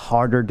unlock the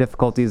harder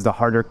difficulties, the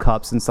harder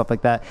cups and stuff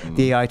like that,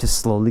 the AI to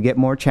slowly get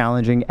more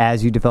challenging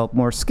as you develop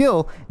more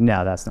skill.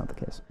 No, that's not the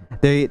case.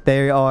 They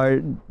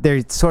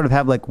sort of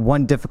have like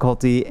one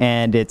difficulty,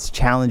 and it's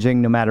challenging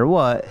no matter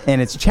what,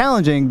 and it's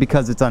challenging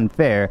because it's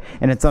unfair,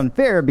 and it's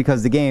unfair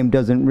because the game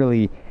doesn't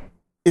really.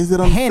 Is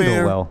it unfair,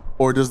 handle well,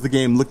 or does the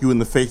game look you in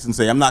the face and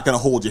say, "I'm not going to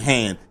hold your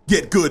hand.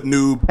 Get good,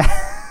 noob."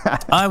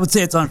 I would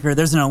say it's unfair.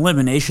 There's an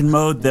elimination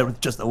mode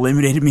that just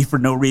eliminated me for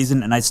no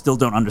reason, and I still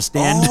don't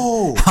understand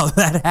how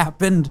that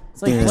happened.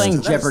 It's like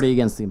playing Jeopardy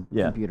against the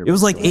computer. It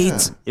was like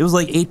eight. It was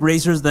like 8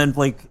 racers. Then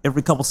like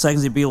every couple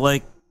seconds, it'd be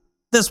like,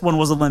 this one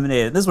was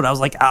eliminated. This one, I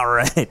was like, all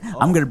right,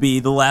 I'm gonna be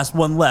the last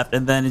one left,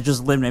 and then it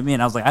just eliminated me,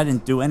 and I was like, I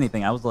didn't do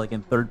anything. I was like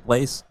in 3rd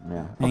place,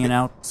 hanging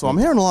out. So I'm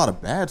hearing a lot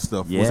of bad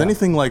stuff. Was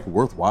anything like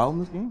worthwhile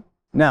in this game?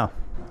 No.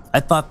 I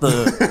thought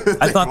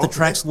the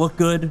tracks looked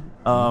good.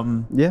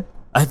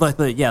 I thought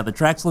the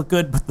tracks looked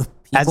good, but the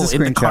people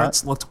in the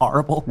carts looked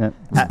horrible. Yeah.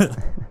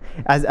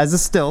 As a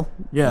still,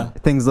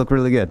 things look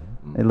really good.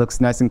 It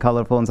looks nice and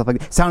colorful and stuff like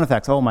that. Sound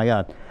effects, oh my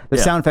god. The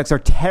sound effects are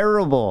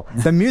terrible.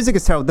 The music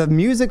is terrible. The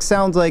music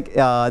sounds like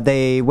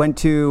they went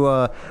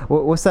to,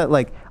 what's that,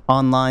 like,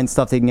 online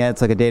stuff they can get?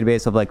 It's like a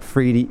database of, like,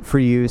 free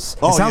use.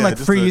 It sounds like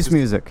free use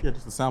music. Yeah,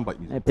 just the soundbite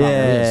music.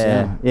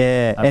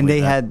 Yeah. And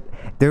they had,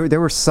 there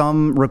were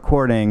some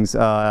recordings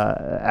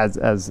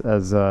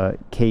as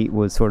Kate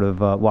was sort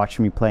of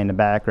watching me play in the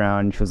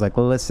background. And she was, like,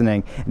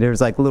 listening. And there was,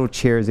 like, little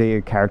cheers that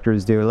your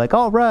characters do. Like,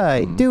 all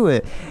right, do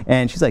it.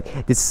 And she's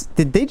like,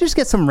 did they just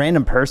get some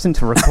random person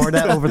to record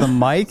that over the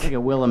mic? It's like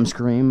a Willem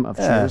scream of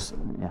cheers.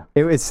 Yeah.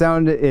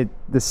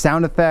 The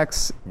sound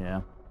effects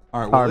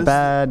are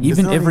bad.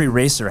 Even every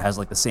racer has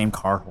like the same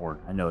car horn,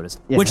 I noticed,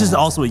 which is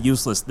also a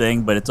useless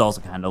thing, but it's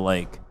also kind of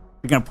like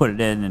you're gonna put it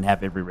in and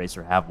have every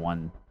racer have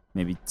one.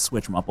 Maybe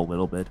switch them up a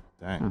little bit.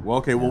 Dang. Well,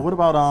 okay. Well, what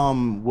about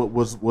what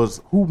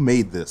was who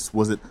made this?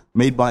 Was it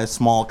made by a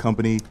small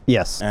company?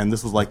 Yes. And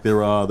this was like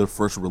their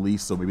first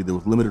release, so maybe there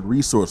was limited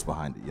resource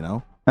behind it. You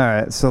know. All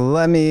right. So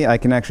I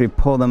can actually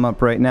pull them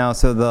up right now.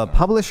 So the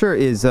publisher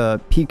is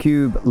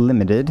P-Cube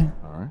Limited.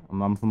 All right.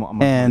 I'm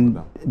and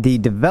the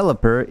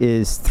developer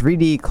is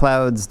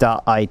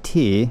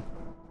 3dclouds.it,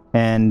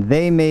 and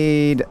they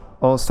made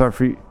All-Star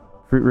Fruit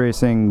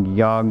Racing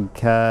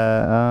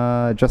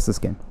Yogka just this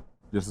game.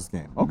 Just this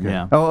game. Okay.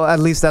 Yeah. Oh, at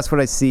least that's what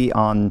I see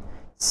on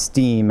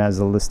Steam as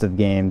a list of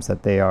games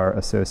that they are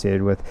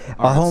associated with.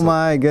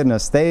 My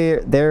goodness,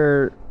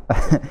 their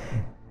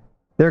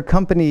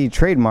company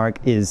trademark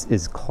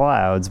is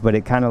clouds, but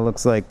it kind of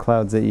looks like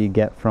clouds that you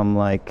get from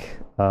like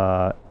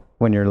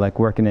when you're like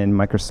working in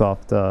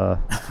Microsoft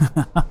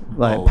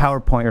like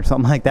PowerPoint or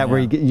something like that, where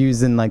you get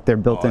using like their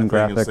built-in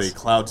graphics. Say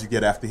clouds you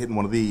get after hitting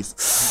one of these.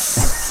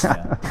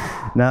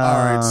 No.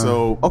 All right.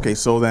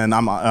 So then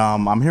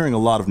I'm hearing a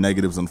lot of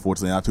negatives.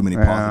 Unfortunately, not too many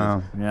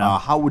positives. Yeah.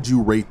 How would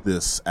you rate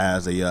this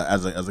as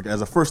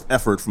a first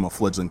effort from a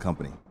fledgling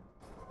company?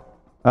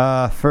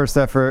 First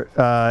effort,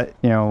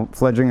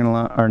 fledgling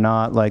or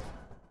not, like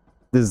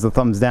this is the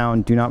thumbs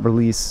down. Do not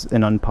release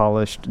an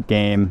unpolished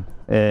game,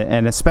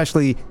 and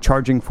especially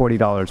charging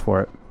 $40 for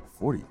it.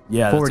 40.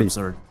 Yeah, 40. That's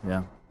absurd.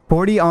 Yeah.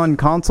 40 on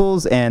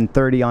consoles and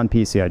 30 on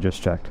PC. I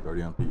just checked.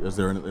 30 on PC. Is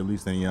there at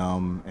least any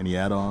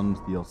add-ons,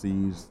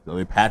 DLCs? Are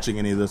they patching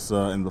any of this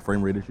in the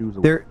frame rate issues?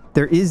 There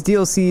is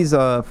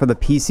DLCs for the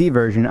PC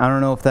version. I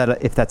don't know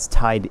if that's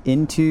tied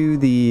into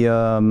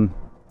the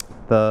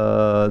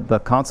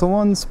console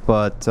ones,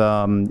 but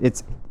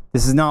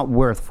this is not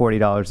worth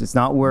 $40. It's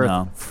not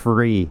worth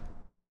free.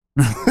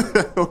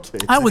 Okay.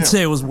 I would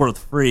say it was worth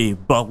free,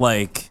 but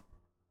like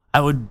I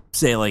would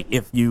say like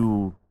if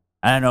you.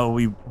 I don't know,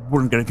 we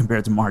weren't going to compare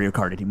it to Mario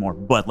Kart anymore,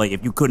 but like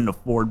if you couldn't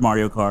afford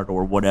Mario Kart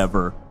or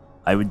whatever,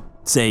 I would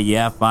say,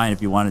 yeah, fine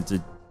if you wanted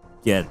to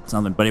get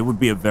something, but it would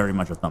be very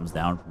much a thumbs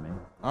down for me.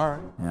 All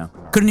right. Yeah.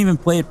 Couldn't even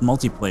play it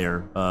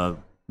multiplayer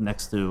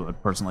next to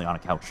personally on a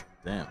couch.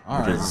 Damn. All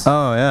right.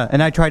 Oh, yeah.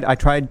 And I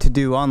tried to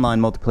do online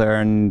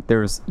multiplayer, and there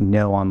was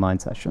no online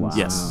sessions. Wow.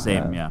 Yes,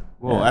 same, yeah.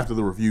 Well, after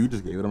the review, you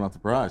just gave it. I'm not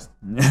surprised.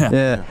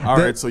 Yeah. All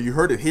right, so you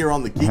heard it here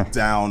on the Geek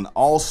Down,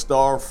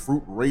 All-Star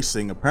Fruit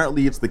Racing.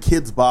 Apparently, it's the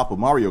kids' bop of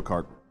Mario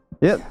Kart.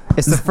 Yep.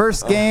 It's the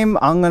first game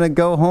I'm going to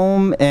go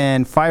home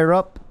and fire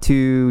up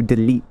to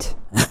delete.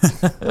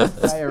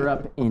 Fire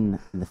up in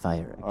the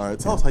fire. All right,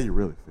 tell us how you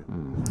really feel.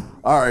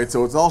 All right,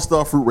 so it's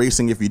All-Star Fruit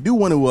Racing. If you do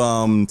want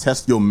to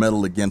test your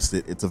mettle against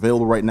it, it's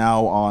available right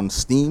now on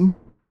Steam.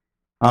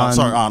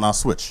 On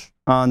Switch.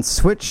 On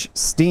Switch,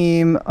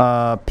 Steam,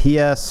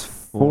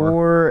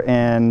 PS4,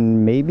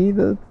 and maybe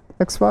the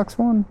Xbox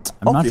One?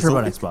 I'm not sure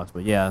about Xbox,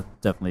 but yeah,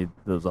 definitely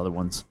those other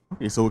ones.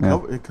 Okay, so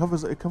it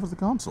covers the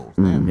consoles.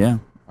 Man. Yeah.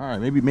 All right,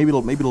 maybe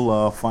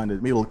it'll find it.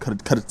 Maybe it'll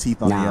cut its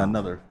teeth on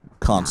another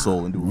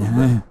console and do a little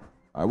bit.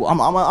 All right,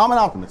 well, I'm an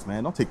optimist,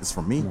 man. Don't take this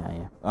from me.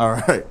 Yeah. All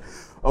right.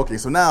 Okay,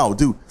 so now,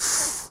 dude,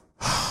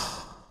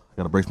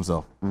 gotta brace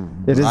myself.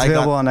 It is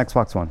available on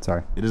Xbox One.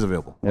 Sorry. It is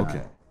available. Yep.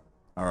 Okay.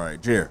 All right,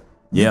 Jer.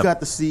 Yep. You got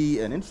to see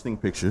an interesting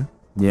picture.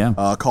 Yeah.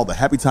 Called the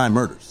Happytime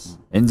Murders.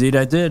 Indeed,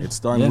 I did. It's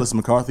starring Melissa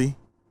McCarthy.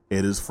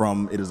 It is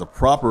a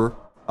proper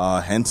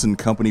Henson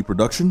Company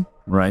production.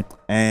 Right.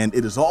 And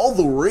it is all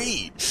the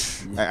rage.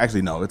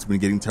 Actually, no, it's been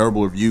getting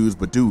terrible reviews,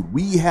 but dude,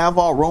 we have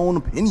our own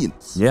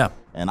opinions. Yeah.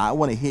 And I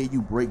want to hear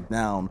you break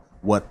down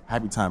what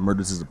Happytime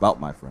Murders is about,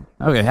 my friend.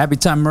 Okay,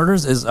 Happytime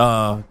Murders is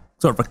sort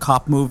of a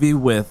cop movie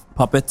with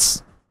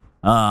puppets,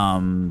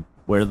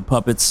 where the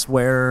puppets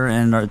swear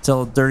and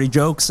tell dirty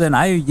jokes, and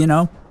I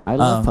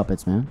love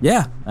puppets, man.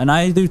 Yeah, and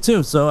I do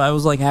too. So I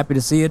was like happy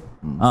to see it.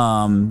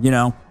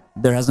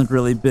 There hasn't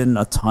really been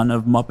a ton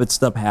of Muppet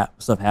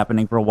stuff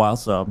happening for a while,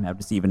 so I'm happy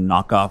to see even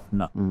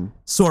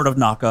sort of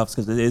knockoffs,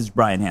 because it is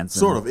Brian Henson.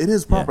 Sort of, it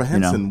is proper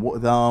Henson.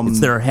 It's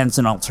their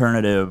Henson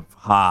alternative.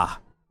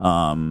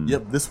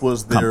 Yep, this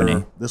was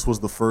company. This was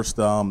the first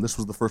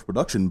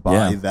production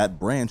by that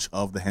branch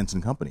of the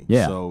Henson Company.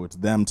 Yeah. So it's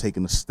them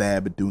taking a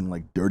stab at doing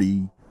like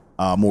dirty,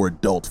 more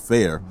adult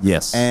fare.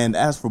 Yes. And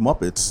as for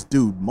Muppets,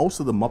 dude, most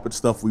of the Muppet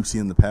stuff we've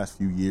seen in the past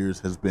few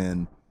years has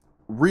been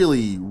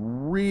really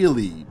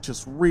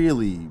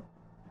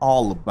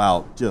all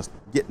about just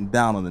getting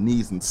down on the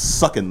knees and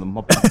sucking the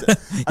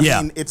Muppets.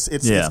 I mean, it's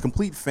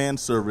complete fan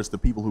service to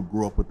people who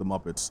grew up with the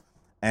Muppets.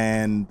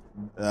 And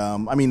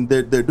I mean,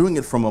 they're doing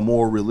it from a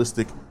more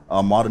realistic,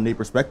 modern day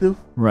perspective,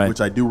 right,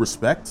 which I do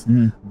respect.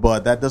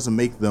 But that doesn't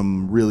make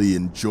them really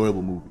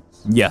enjoyable movies.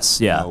 Yes,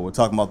 yeah. You know, we're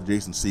talking about the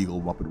Jason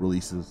Segel Muppet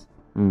releases,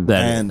 and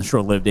the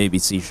short-lived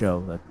ABC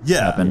show that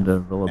happened a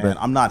little bit. And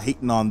I'm not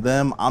hating on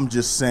them. I'm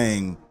just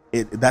saying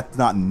that's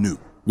not new.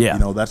 Yeah, you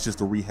know, that's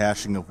just a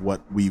rehashing of what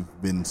we've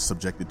been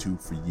subjected to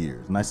for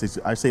years. And I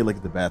say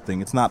like the bad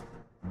thing. It's not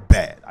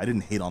bad. I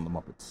didn't hate on the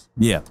Muppets.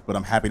 Yeah. But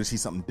I'm happy to see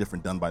something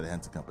different done by the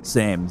Henson Company.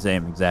 Same,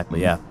 exactly,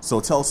 yeah. So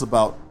tell us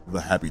about the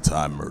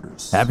Happytime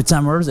Murders.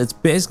 Happytime Murders,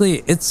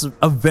 it's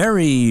a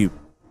very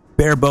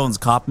bare bones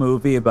cop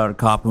movie about a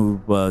cop who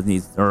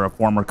a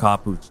former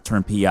cop who's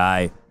turned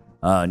PI,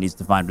 needs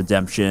to find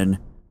redemption.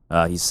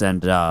 He's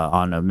sent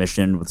on a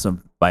mission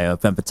by a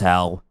femme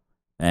fatale,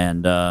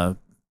 and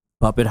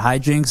puppet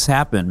hijinks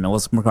happen.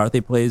 Melissa McCarthy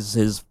plays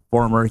his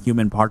former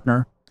human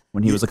partner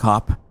when he was a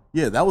cop.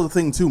 Yeah, that was the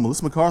thing, too.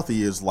 Melissa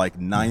McCarthy is like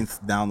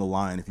ninth down the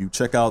line. If you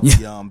check out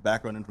the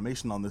background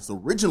information on this,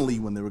 originally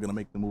when they were going to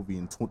make the movie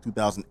in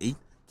 2008,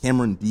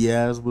 Cameron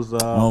Diaz was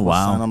signed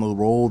on the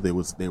role. They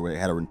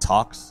had her in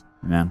talks.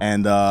 Yeah.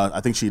 And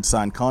I think she had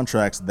signed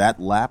contracts.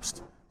 That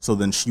lapsed. So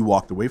then she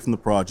walked away from the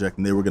project,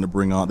 and they were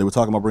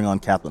talking about bringing on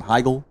Katherine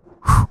Heigl.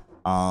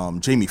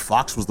 Jamie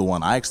Foxx was the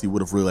one I actually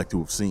would have really liked to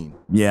have seen.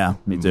 Yeah,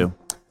 me too.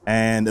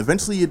 And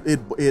eventually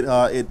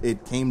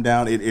it came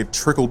down, it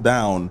trickled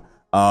down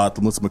to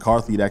Melissa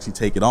McCarthy to actually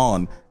take it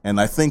on.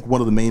 And I think one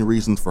of the main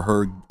reasons for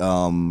her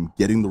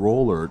getting the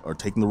role or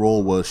taking the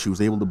role was she was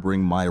able to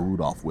bring Maya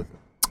Rudolph with her.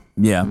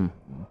 Yeah,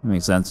 that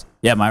makes sense.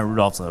 Yeah, Maya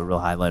Rudolph's a real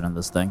highlight on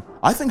this thing.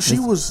 I think she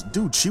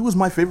was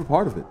my favorite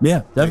part of it.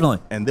 Yeah, definitely.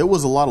 And there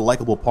was a lot of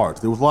likable parts.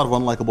 There was a lot of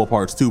unlikable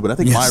parts too, but I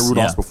think Maya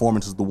Rudolph's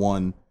performance is the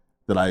one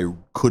that I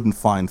couldn't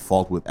find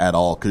fault with at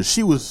all, because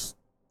she was...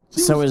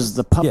 So is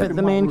the puppet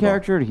the main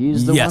character?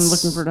 He's the one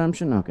looking for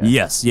redemption? Okay.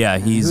 Yes, yeah,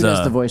 he's... Who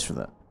does the voice for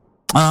that?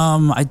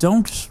 I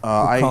don't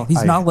recall.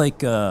 He's not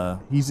like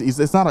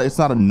it's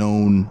not a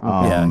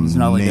known he's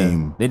not like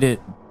name.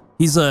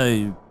 He's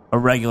a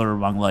regular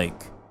among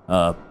like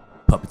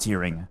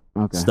puppeteering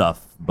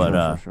stuff,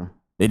 but sure.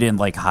 They didn't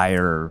like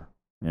hire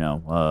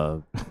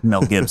Mel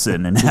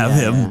Gibson and have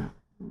him.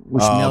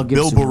 Mel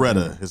Gibson, Bill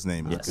Beretta, his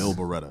name is Bill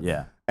Beretta.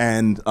 Yeah.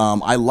 And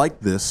I like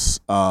this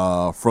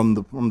from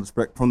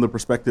the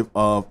perspective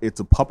of it's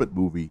a puppet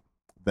movie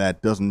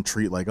that doesn't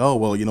treat like, oh,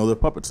 well, they're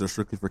puppets, they're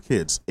strictly for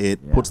kids.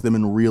 It puts them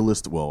in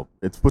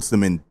it puts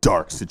them in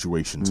dark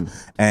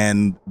situations.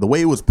 And the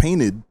way it was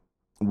painted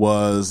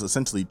was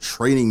essentially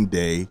Training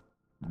Day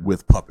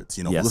with puppets.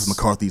 Melissa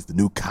McCarthy's the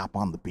new cop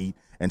on the beat,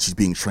 and she's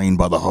being trained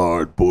by the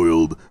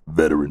hard-boiled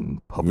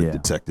veteran puppet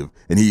detective,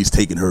 and he's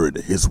taking her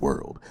into his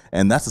world.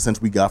 And that's the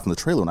sense we got from the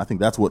trailer, and I think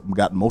that's what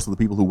got most of the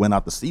people who went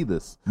out to see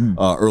this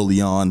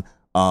early on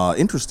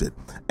interested,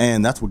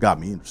 and that's what got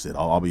me interested.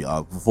 I'll be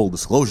full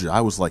disclosure.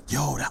 I was like,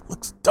 "Yo, that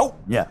looks dope."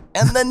 Yeah,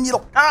 and then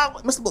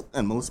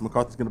and Melissa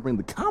McCarthy's going to bring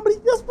the comedy.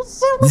 Yes,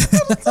 what's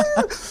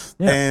up?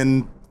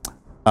 And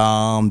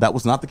that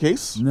was not the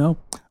case. No.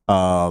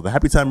 The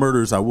Happytime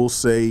Murders, I will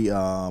say,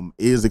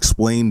 is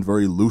explained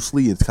very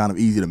loosely. It's kind of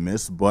easy to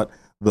miss, but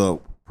the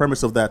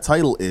premise of that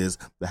title is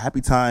the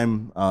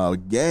Happytime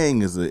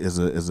gang is a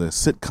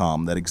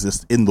sitcom that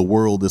exists in the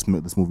world this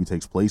movie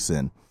takes place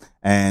in,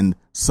 and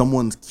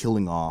someone's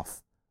killing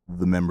off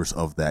the members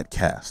of that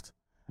cast.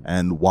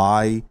 And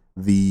why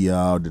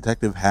the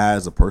detective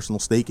has a personal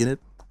stake in it,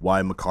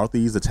 why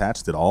McCarthy's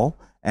attached at all,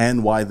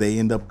 and why they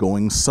end up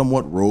going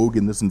somewhat rogue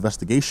in this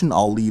investigation.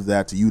 I'll leave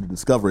that to you to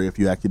discover if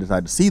you actually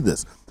decide to see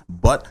this.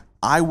 But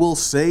I will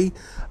say,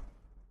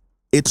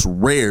 it's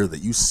rare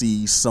that you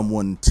see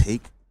someone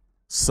take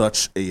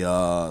such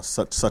a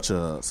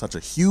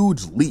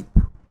huge leap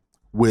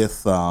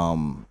with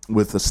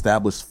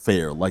established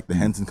fare like the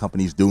Henson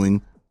Company's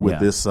doing with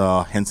this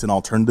Henson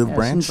Alternative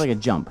branch. It seems like a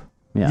jump.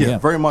 Yeah,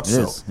 very much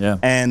so. Yeah.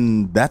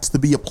 And that's to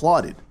be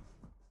applauded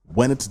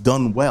when it's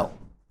done well.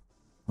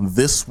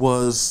 This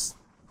was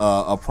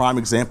a prime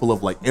example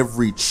of like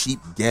every cheap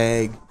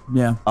gag,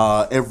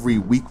 every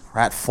weak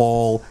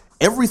pratfall,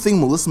 everything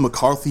Melissa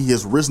McCarthy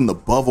has risen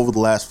above over the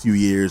last few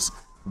years,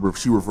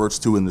 she reverts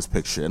to in this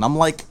picture. And I'm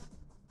like,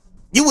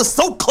 you were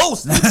so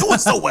close. You were doing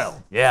so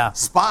well. Yeah.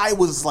 Spy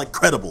was like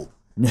credible.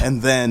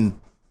 And then,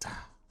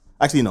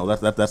 actually, no,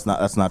 that's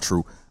not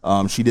true.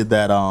 She did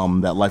that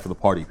Life of the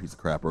Party piece of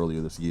crap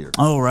earlier this year.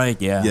 Oh, right.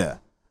 Yeah. Yeah.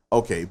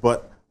 Okay.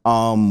 But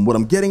what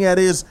I'm getting at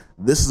is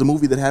this is a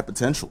movie that had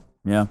potential.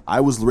 Yeah. I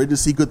was ready to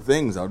see good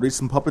things. I would read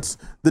some puppets.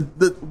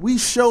 We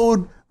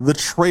showed the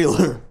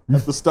trailer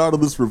at the start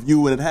of this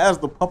review, and it has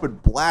the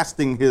puppet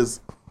blasting his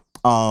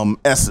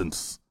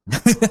essence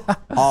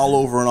all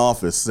over an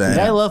office. And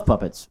I love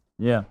puppets.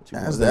 Yeah.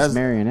 There's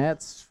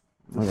marionettes.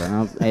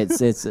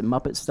 It's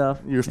Muppet stuff.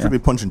 You're a strictly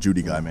Punch and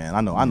Judy guy, man.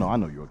 I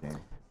know your game.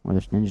 Or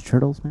there's Ninja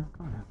Turtles, man.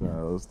 Come on. Yeah,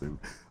 those two.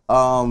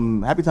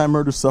 Happytime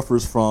Murder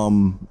suffers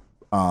from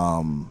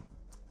I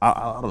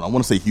don't know. I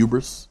want to say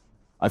hubris.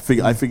 I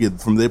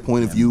figured from their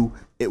point of view,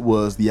 it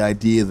was the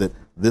idea that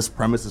this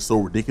premise is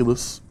so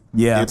ridiculous.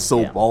 Yeah. It's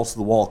so balls to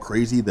the wall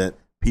crazy that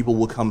people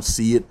will come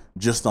see it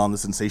just on the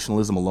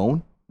sensationalism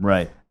alone.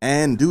 Right.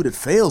 And, dude, it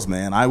fails,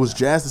 man. I was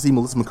jazzed to see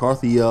Melissa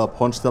McCarthy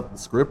punched up the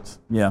script.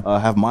 Yeah.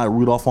 Have Maya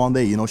Rudolph on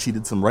there. You know, she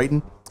did some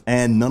writing.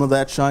 And none of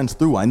that shines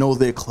through. I know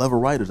they're clever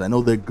writers. I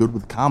know they're good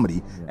with comedy.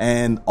 Yeah.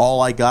 And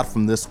all I got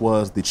from this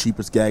was the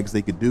cheapest gags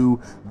they could do.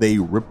 They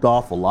ripped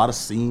off a lot of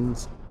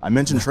scenes. I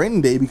mentioned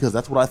Training Day because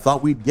that's what I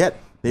thought we'd get.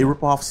 They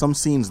rip off some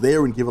scenes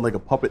there and give it like a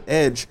puppet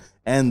edge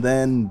and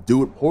then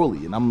do it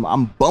poorly. And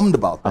I'm bummed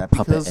about that. A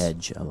puppet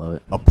edge. I love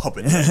it. A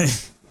puppet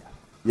edge.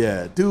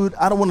 Yeah, dude,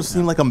 I don't want to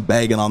seem like I'm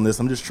bagging on this.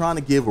 I'm just trying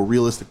to give a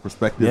realistic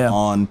perspective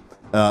on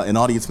an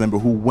audience member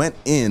who went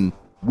in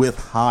with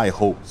high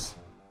hopes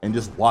and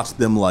just watched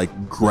them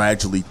like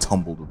gradually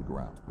tumble to the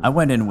ground. I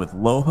went in with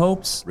low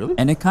hopes, really,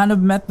 and it kind of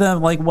met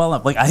them like well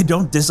enough. Like I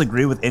don't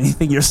disagree with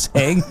anything you're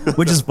saying,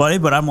 which is funny.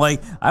 But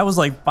I was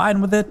like fine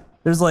with it.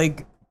 There's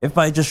like if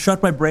I just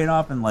shut my brain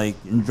off and like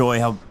enjoy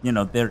how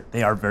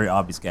they are very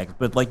obvious gags,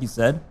 but like you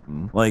said,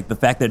 like the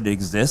fact that it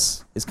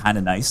exists is kind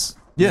of nice.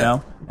 Yeah, you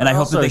know? And I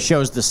hope that it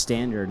shows the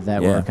standard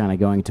that we're kind of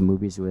going to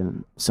movies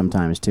with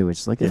sometimes too.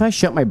 It's like if I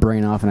shut my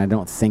brain off and I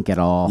don't think at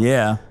all,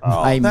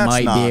 I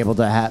might be able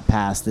to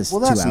pass this.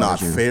 Well, that's not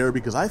fair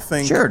because I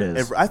think sure it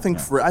is. I think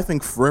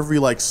for every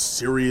like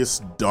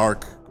serious,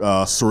 dark,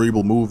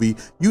 cerebral movie,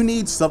 you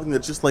need something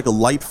that's just like a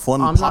light,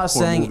 fun. I'm popcorn not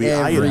saying movie.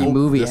 every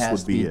movie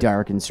has to be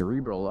dark and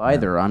cerebral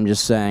either. I'm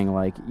just saying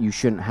like you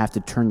shouldn't have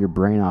to turn your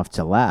brain off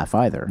to laugh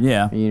either.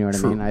 Yeah, you know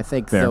what I mean. I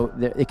think though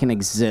it can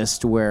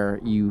exist where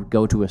you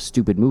go to a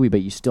stupid movie,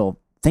 but you still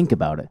think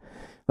about it.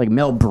 Like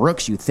Mel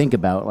Brooks, you think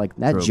about like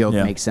that joke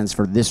makes sense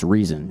for this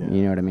reason.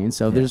 You know what I mean?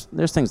 So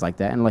there's things like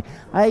that, and like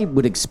I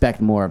would expect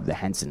more of the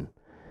Henson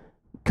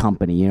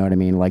Company. You know what I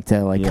mean? Like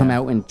to come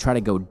out and try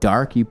to go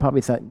dark. You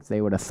probably thought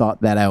they would have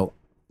thought that out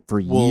for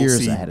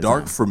years ahead of time.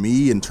 Dark for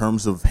me in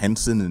terms of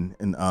Henson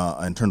and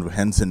in terms of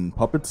Henson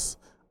puppets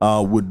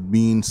would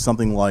mean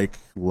something like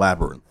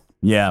Labyrinth.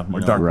 Yeah, or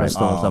Dark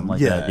Crystal or something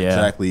like that. Yeah,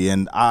 exactly.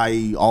 And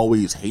I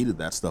always hated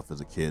that stuff as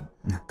a kid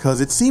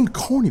because it seemed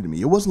corny to me.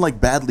 It wasn't like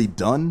badly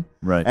done.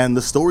 Right. And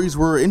the stories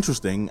were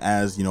interesting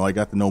as, I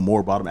got to know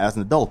more about them as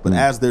an adult. But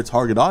as their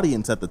target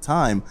audience at the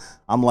time,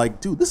 I'm like,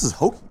 dude, this is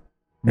hokey.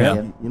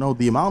 Yeah.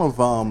 The amount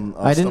of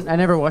I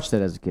never watched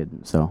that as a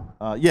kid. So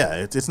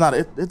it's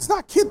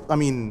not kid. I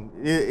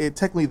mean,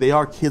 technically they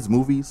are kids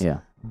movies. Yeah.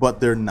 But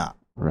they're not.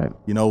 Right.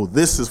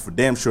 This is for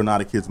damn sure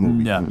not a kid's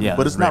movie. Yeah.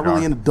 But it's not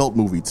really an adult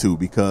movie, too,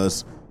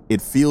 because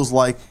it feels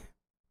like,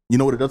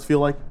 what it does feel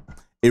like?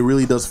 It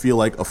really does feel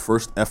like a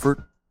first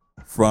effort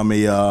from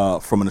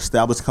an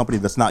established company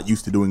that's not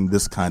used to doing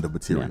this kind of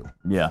material.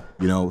 Yeah.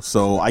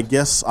 So I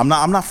guess I'm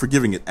not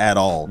forgiving it at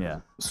all.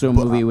 Yeah. So a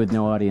movie with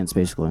no audience,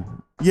 basically.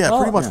 Yeah,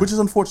 pretty much, which is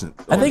unfortunate.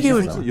 I think it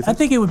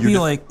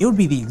would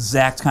be the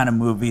exact kind of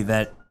movie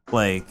that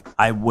like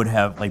I would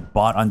have like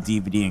bought on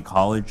DVD in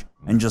college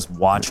and just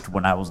watched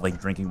when I was like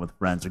drinking with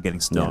friends or getting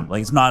stoned.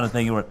 Like it's not a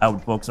thing where I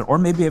would focus on, or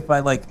maybe if I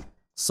like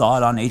saw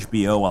it on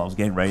HBO while I was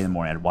getting ready in the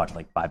morning, I'd watch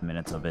like 5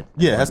 minutes of it.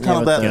 Yeah, that's kind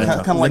of that.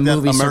 Kind of like the that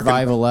movie American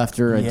survival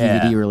after a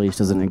DVD release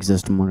doesn't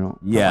exist anymore.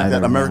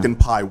 That American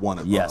Pie one.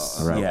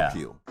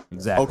 Appeal.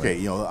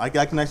 Exactly. Okay, I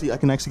can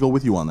actually go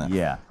with you on that.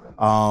 Yeah.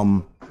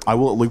 I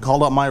will. We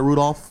called out Maya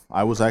Rudolph.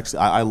 I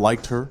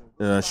liked her.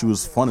 She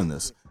was fun in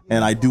this.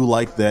 And I do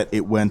like that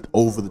it went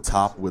over the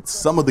top with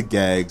some of the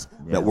gags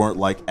that weren't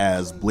like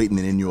as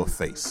blatant and in your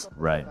face.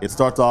 Right. It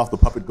starts off, the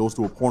puppet goes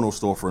to a porno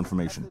store for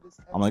information.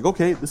 I'm like,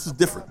 okay, this is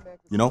different.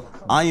 You know,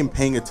 I am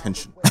paying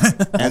attention.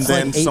 And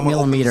then like 8 someone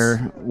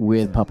millimeter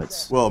with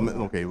puppets. Well,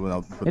 okay,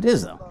 It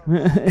is though.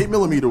 8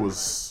 millimeter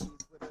was.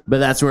 But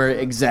that's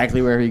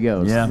exactly where he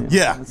goes.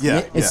 Yeah.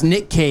 It's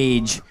Nick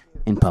Cage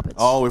in puppets.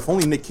 Oh, if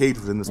only Nick Cage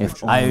was in this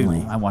picture. I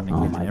want Nick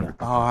Cage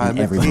in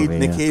every.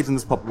 Nick Cage in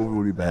this puppet movie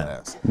would be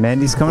badass.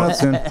 Mandy's coming up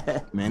soon.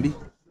 Mandy?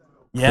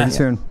 Yeah. Pretty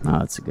soon. Oh,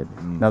 that's a good.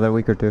 Another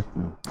week or two.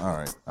 All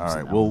right.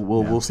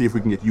 We'll see if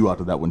we can get you out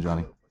to that one,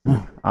 Johnny.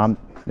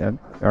 Yeah,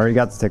 already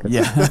got the tickets.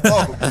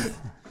 Yeah.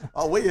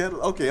 Oh wait,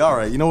 okay, all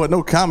right. You know what?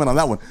 No comment on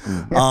that one.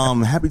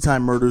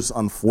 Happytime Murders,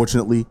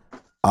 unfortunately,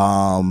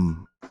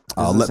 Doesn't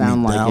let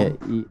sound me like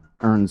down. it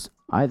earns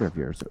either of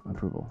your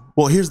approval.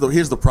 Well, here's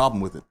the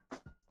problem with it.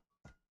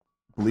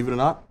 Believe it or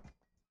not,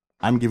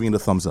 I'm giving it a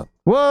thumbs up.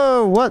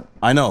 Whoa, what?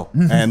 I know,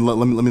 and let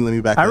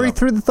me back. I already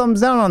threw the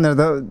thumbs down on there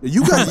though.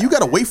 You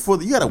got to wait for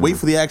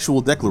the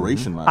actual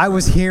declaration. I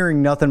was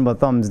hearing nothing but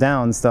thumbs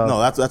down stuff. No,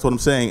 that's what I'm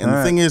saying. And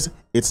the thing is,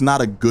 it's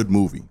not a good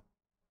movie.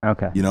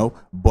 Okay. You know,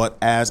 but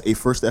as a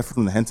first effort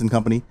from the Henson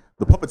Company,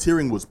 the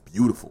puppeteering was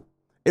beautiful.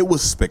 It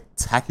was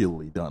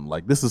spectacularly done.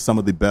 Like, this is some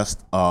of the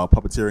best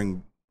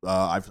puppeteering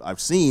I've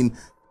seen.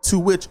 To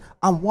which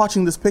I'm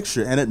watching this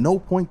picture, and at no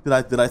point did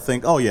I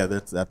think, oh yeah,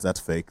 that's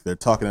fake. They're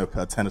talking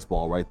a tennis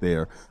ball right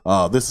there.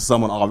 This is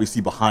someone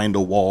obviously behind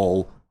a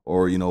wall,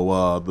 or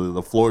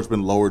the floor's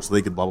been lowered so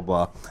they could blah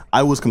blah blah.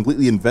 I was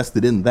completely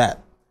invested in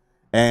that,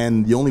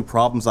 and the only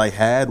problems I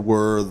had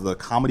were the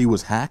comedy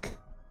was hack.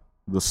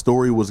 The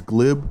story was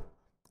glib,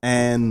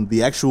 and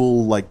the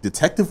actual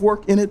detective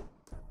work in it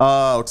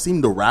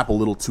seemed to wrap a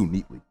little too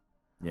neatly.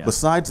 Yeah.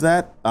 Besides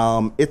that,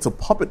 it's a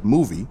puppet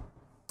movie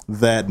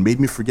that made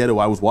me forget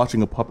I was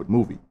watching a puppet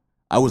movie.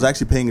 I was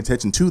actually paying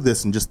attention to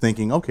this and just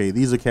thinking, okay,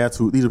 these are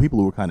people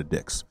who are kind of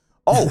dicks.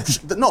 Oh,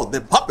 no, they're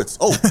puppets.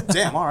 Oh,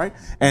 damn, all right.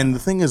 And the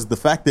thing is, the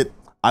fact that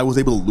I was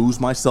able to lose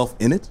myself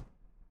in it,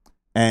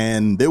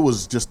 and there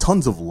was just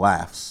tons of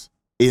laughs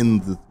in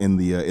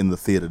the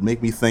theater. It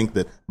made me think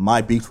that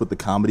my beefs with the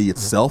comedy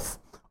itself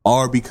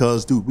are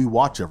because, dude, we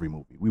watch every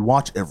movie. We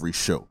watch every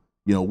show.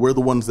 We're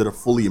the ones that are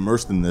fully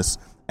immersed in this,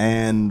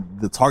 and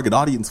the target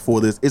audience for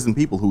this isn't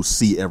people who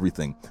see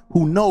everything,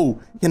 who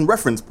can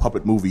reference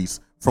puppet movies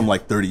from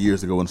 30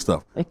 years ago and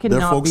stuff. It can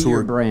not be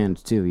your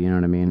brand too. You know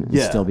what I mean?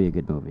 And still be a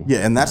good movie. Yeah,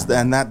 and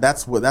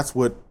that's what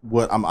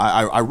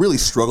I really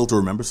struggle to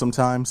remember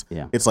sometimes.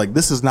 Yeah. It's like,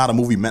 this is not a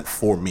movie meant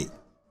for me.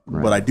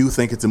 Right. But I do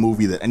think it's a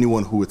movie that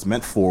anyone who it's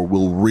meant for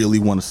will really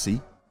want to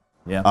see.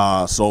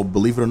 Yeah. So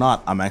believe it or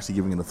not, I'm actually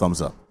giving it a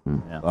thumbs up.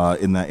 Yeah.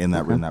 In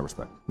that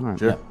respect. All right.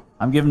 Sure. Yeah.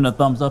 I'm giving it a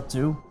thumbs up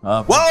too.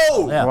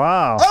 Whoa! Yeah.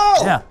 Wow.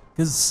 Oh! Yeah,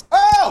 because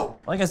Oh!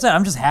 like I said,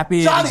 I'm just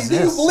happy. Johnny, it do you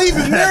exists. believe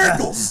in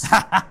miracles?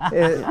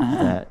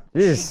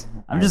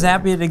 I'm just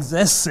happy it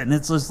exists, and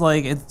it's just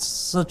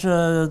it's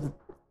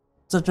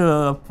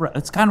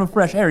it's kind of a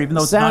fresh air, even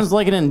though it sounds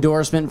like an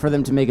endorsement for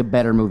them to make a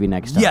better movie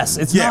next time. Yes,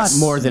 it's Yes.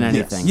 not more than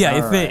anything.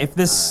 Yeah, All right. if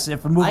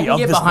a movie I can of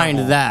get this behind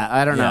level- that.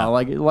 I don't Yeah. know,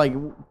 like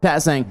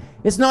Pat saying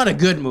it's not a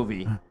good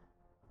movie,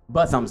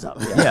 but thumbs up.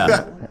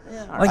 Yeah,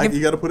 like if,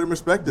 You got to put it in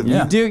perspective.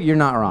 Yeah. You do. You're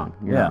not wrong.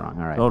 You're Yeah, not wrong.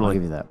 All right, totally. I'll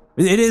give you that.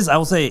 it is. I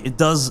will say it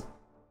does.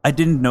 I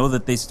didn't know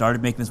that they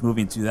started making this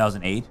movie in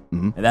 2008,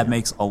 and that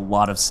makes a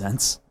lot of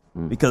sense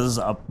because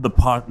the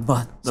plot.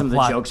 Some of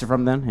the jokes are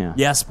from then. Yeah.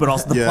 Yes, but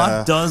also the Yeah.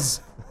 plot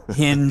does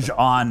hinge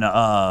on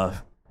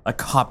a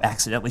cop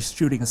accidentally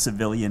shooting a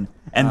civilian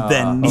and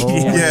then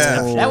needing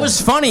Yeah. That was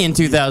funny in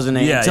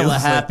 2008 Yeah, until it it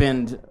was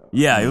happened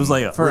Yeah, it was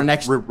like for an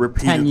extra 10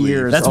 repeatedly.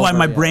 years. that's why over,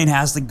 my yeah. brain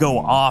has to go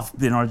off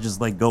in order to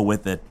just go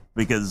with it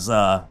because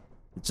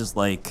it's just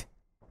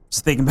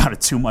just thinking about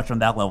it too much on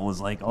that level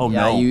is oh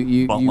Yeah, no,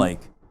 you but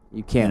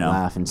you can't know.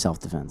 laugh in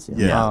self-defense.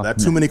 Yeah, that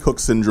too many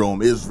cooks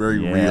syndrome is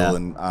very Yeah. real,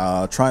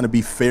 and trying to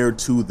be fair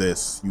to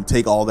this, you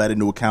take all that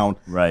into account,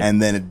 Right.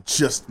 and then it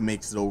just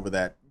makes it over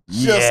that.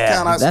 Just Yeah.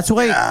 kind of. That's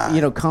why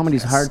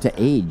comedy's hard to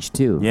age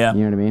too. Yeah. You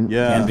know what I mean?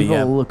 Yeah. And people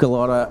Yeah. look a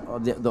lot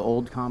of the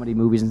old comedy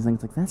movies and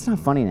things that's not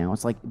funny now.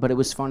 It's but it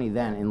was funny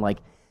then, and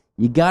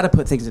you got to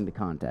put things into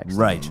context.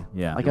 right,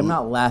 yeah, I'm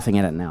not laughing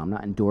at it now. I'm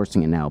not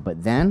endorsing it now.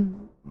 But then,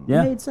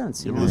 Yeah. it made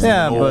sense. You know? Listen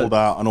to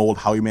Yeah, an old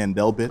Howie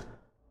Mandel bit.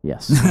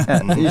 Yes.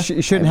 You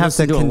shouldn't I have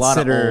to listened to a lot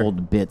of consider.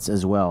 old bits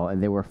as well,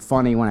 and they were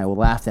funny when I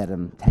laughed at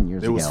them 10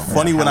 years It ago. was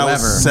funny when I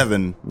However, was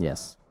 7.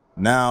 Yes.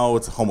 Now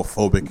it's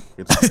homophobic.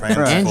 It's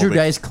transphobic. Andrew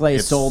Dice Clay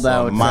it's, sold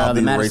out the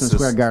mildly Madison racist.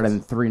 Square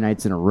Garden 3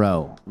 nights in a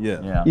row. Yeah.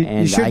 yeah. You And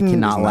I shouldn't-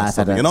 cannot laugh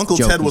at it. And Uncle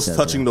Ted was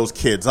touching those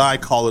kids. I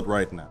call it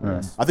right now.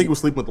 I think he was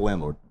sleeping with the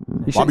landlord.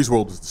 Bobby's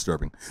World was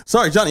disturbing.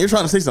 Sorry, Johnny, you're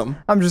trying to say something.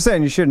 I'm just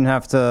saying you shouldn't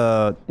have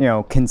to,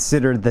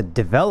 consider the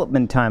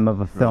development time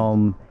of a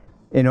film,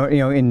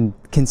 and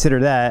consider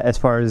that as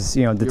far as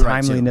the right, too.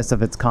 timeliness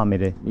of its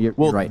comedy. You're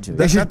right, too.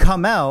 It should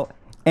come out,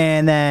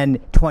 and then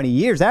 20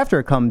 years after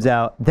it comes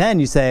out, then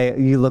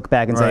you look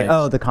back and say, Right.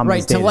 oh, the comedy.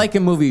 Right, to like a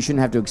movie, you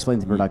shouldn't have to explain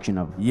the production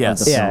of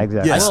Yes. of the Yeah, film.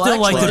 exactly. I Yes.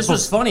 still like This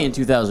was funny in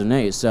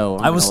 2008, so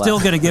I was still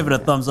going gonna give it a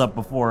thumbs up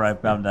before I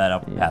found that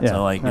out. Pat, Yeah.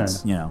 so All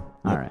it's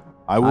All right.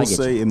 I will get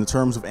say, in the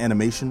terms of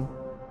animation,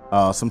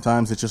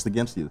 sometimes it's just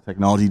against you. The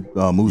technology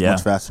moves Yeah.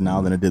 much faster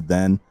now than it did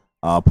then.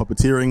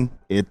 Puppeteering,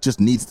 it just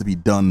needs to be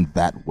done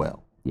that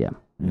well. Yeah.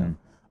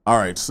 All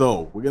right,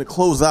 so we're gonna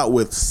close out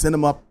with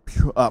Cinema.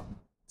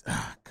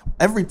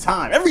 Every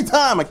time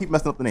I keep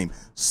messing up the name.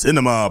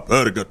 Cinema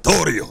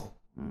Purgatorio,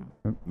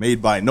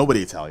 made by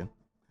nobody Italian.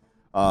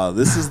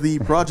 This is the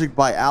project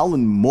by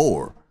Alan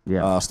Moore.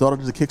 Yeah.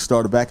 Started as a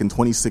Kickstarter back in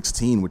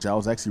 2016, which I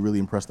was actually really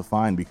impressed to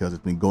find because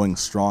it's been going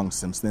strong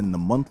since then. The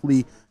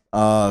monthly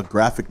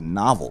graphic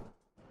novel,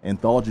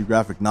 anthology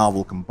graphic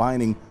novel,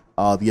 combining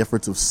the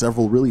efforts of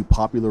several really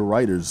popular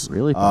writers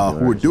who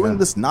are doing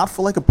this not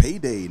for like a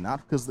payday,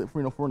 not because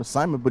for an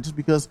assignment, but just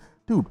because,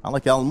 dude, I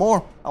like Alan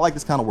Moore. I like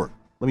this kind of work.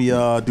 Let me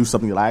do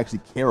something that I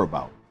actually care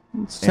about.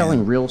 It's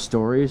telling real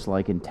stories,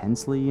 like,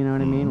 intensely, you know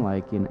what I mean?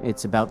 Like,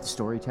 it's about the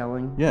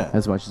storytelling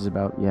as much as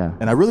about,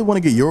 And I really want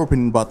to get your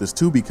opinion about this,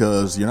 too,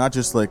 because you're not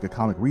just, like, a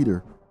comic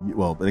reader.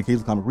 Well, an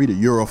occasional comic reader.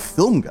 You're a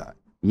film guy.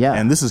 Yeah.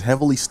 And this is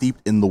heavily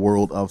steeped in the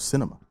world of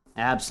cinema.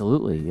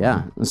 Absolutely,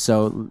 yeah.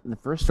 So the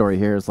first story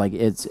here is like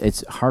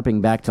it's harping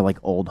back to like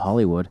old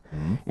Hollywood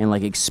and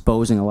like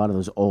exposing a lot of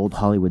those old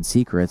Hollywood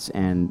secrets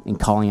and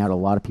calling out a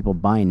lot of people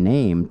by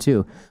name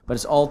too. But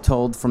it's all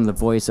told from the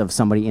voice of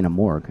somebody in a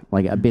morgue,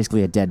 like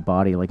basically a dead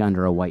body, like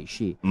under a white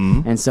sheet.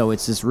 And so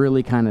it's this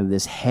really kind of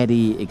this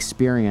heady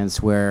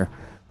experience where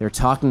they're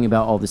talking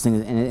about all these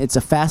things, and it's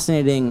a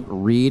fascinating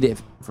read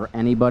for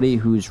anybody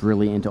who's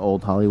really into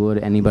old Hollywood,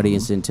 anybody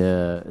who's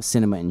into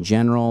cinema in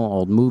general,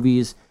 old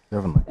movies.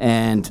 Definitely.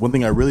 And one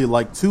thing I really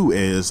like too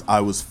is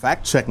I was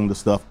fact checking the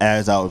stuff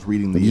as I was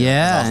reading the.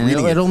 And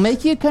it'll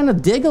make you kind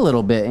of dig a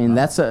little bit, and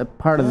that's a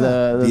part of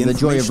the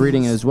joy of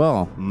reading it as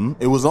well.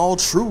 It was all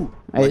true.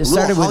 Like it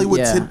started little Hollywood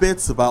with,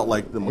 tidbits about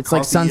like the McCarthy it's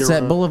like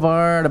Sunset era.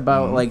 Boulevard,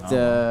 about like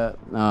the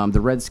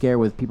Red Scare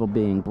with people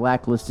being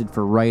blacklisted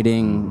for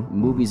writing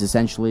movies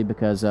essentially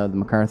because of the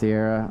McCarthy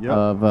era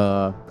of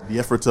the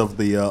efforts of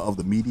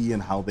the media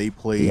and how they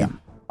played.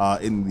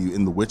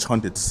 In the witch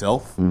hunt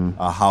itself,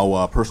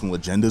 how personal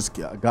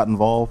agendas got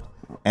involved,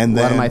 and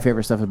a lot of my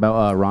favorite stuff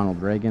about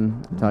Ronald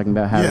Reagan, talking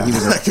about how he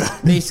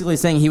was basically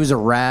saying he was a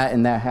rat,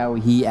 and that how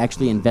he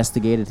actually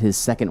investigated his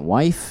second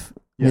wife,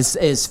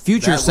 his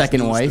future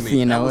second wife,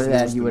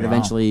 that he would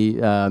eventually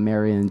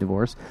marry and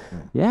divorce.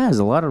 There's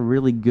a lot of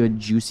really good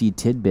juicy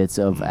tidbits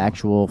of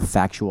actual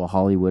factual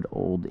Hollywood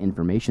old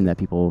information that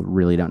people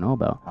really don't know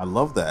about. I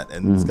love that,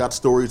 and it's got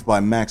stories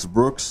by Max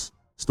Brooks.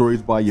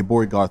 Stories by your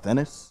boy Garth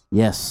Ennis.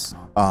 Yes.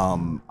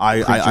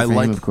 I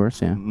like, of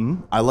course,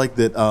 I like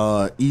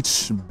that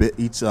each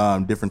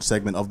different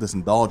segment of this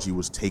anthology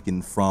was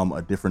taken from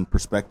a different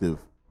perspective,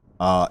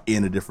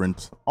 in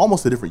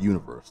almost a different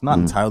universe. Not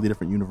entirely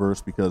different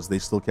universe because they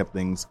still kept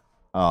things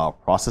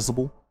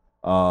processable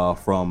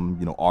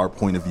from our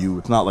point of view.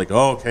 It's not like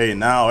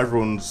now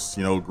everyone's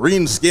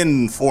green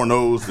skinned, four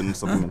nosed, and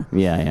something.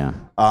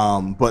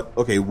 But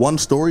one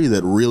story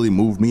that really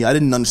moved me. I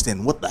didn't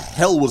understand what the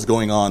hell was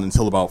going on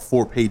until about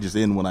 4 pages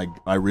in when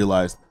I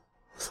realized,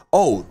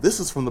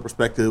 this is from the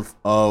perspective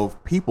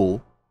of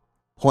people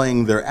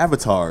playing their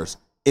avatars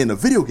in a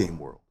video game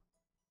world.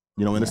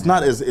 And it's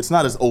not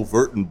as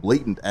overt and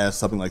blatant as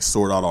something like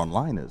Sword Art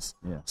Online is.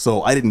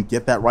 So I didn't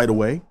get that right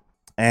away.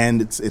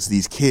 And it's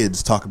these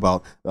kids talk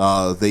about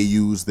they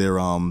use their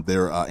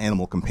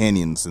animal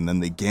companions and then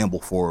they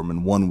gamble for them,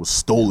 and one was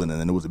stolen and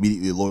then it was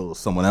immediately loyal to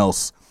someone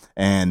else,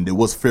 and it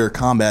was fair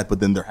combat, but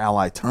then their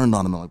ally turned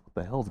on them. I'm like,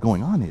 what the hell is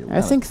going on here? I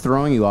think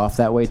throwing you off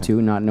that way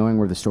too, not knowing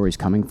where the story's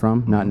coming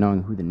from, not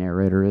knowing who the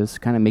narrator is,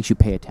 kind of makes you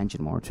pay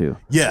attention more too.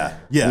 You know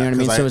what I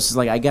mean? So it's just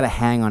like I gotta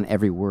hang on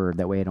every word,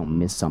 that way I don't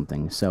miss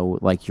something. So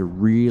like you're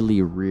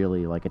really,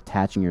 really like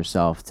attaching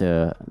yourself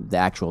to the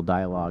actual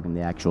dialogue and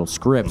the actual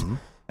script.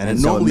 And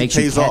so it makes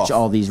you catch off.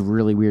 all these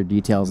really weird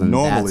details, and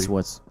that's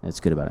what's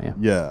good about it.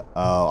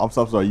 I'm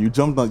sorry. You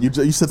jumped on.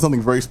 You said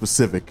something very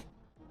specific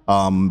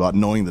about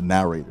knowing the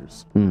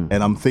narrators, and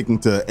I'm thinking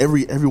to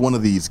every one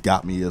of these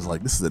got me as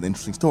like, this is an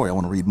interesting story. I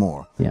want to read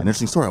more. An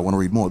interesting story. I want to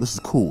read more. This is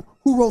cool.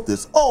 Who wrote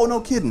this? Oh,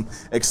 no kidding.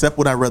 Except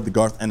when I read the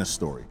Garth Ennis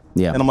story.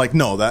 And I'm like,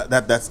 no,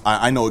 that's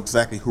I know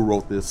exactly who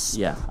wrote this.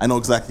 I know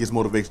exactly his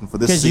motivation for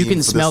this. Because you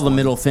can smell the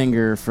middle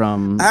finger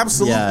from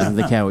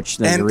the couch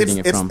that you're reading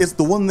it from. It's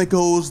the one that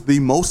goes the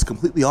most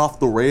completely off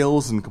the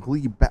rails and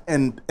completely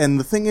and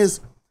the thing is,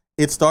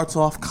 it starts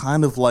off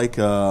kind of like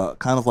on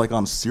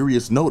a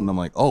serious note, and I'm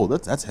like, oh,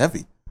 that's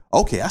heavy.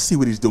 Okay, I see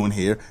what he's doing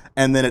here,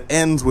 and then it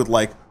ends with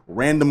like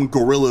random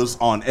gorillas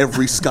on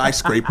every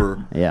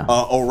skyscraper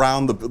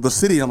around the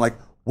city. I'm like,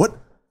 what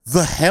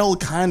the hell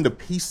kind of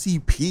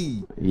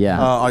PCP?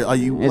 Are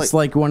you? It's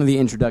like one of the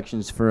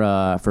introductions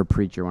for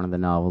Preacher, one of the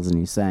novels, and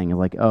he's saying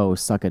like, "Oh,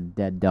 suck a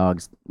dead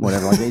dog's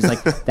whatever." Like he's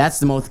like, that's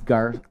the most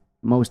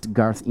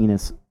Garth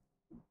Ennis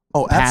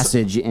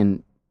passage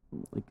in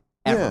like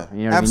ever.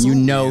 You know what I mean? You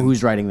know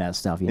who's writing that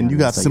stuff. And you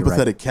got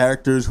sympathetic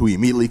characters who he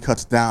immediately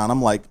cuts down.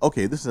 I'm like,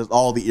 okay, this has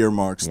all the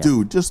earmarks,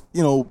 dude. Just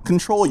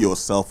control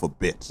yourself a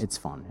bit. It's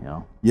fun,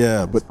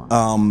 but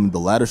the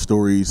latter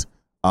stories.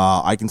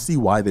 I can see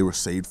why they were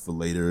saved for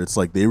later. It's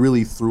like they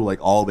really threw like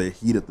all their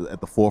heat at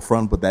the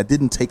forefront, but that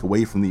didn't take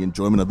away from the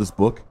enjoyment of this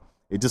book.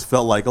 It just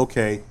felt like,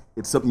 okay,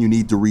 it's something you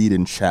need to read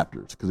in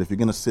chapters. Because if you're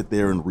going to sit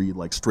there and read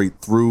like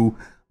straight through,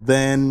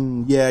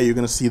 then yeah, you're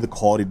going to see the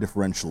quality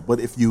differential.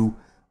 But if you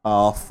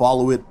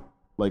follow it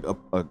like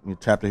a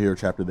chapter here, a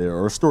chapter there,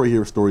 or a story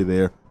here, a story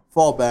there,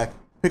 fall back,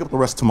 pick up the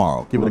rest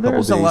tomorrow. Give it a couple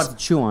days. There's a lot to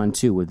chew on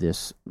too with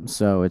this,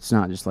 so it's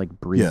not just like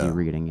breezy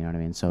reading. You know what I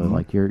mean? So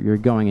like you're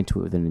going into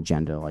it with an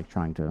agenda, like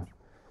trying to,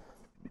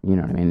 you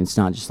know what I mean? It's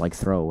not just like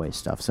throwaway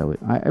stuff. So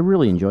I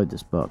really enjoyed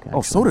this book. Actually.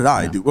 Oh, so did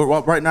I. Dude.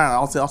 Well, right now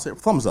I'll say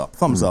thumbs up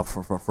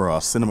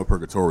for Cinema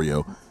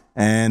Purgatorio,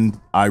 and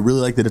I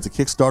really like that it's a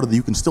Kickstarter that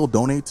you can still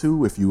donate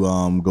to if you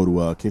go to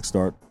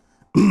Kickstart.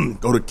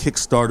 Go to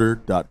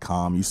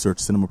Kickstarter.com. You search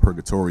Cinema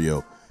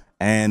Purgatorio.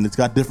 And it's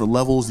got different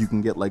levels. You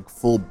can get like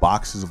full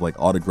boxes of like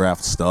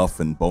autographed stuff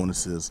and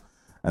bonuses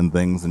and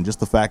things. And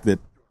just the fact that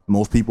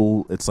most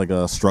people, it's like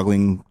a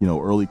struggling,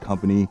 early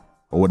company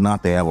or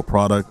whatnot. They have a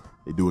product,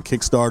 they do a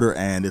Kickstarter,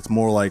 and it's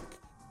more like,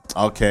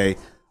 okay,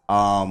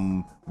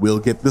 we'll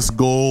get this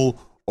goal,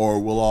 or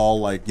we'll all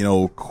like,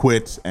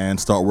 quit and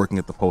start working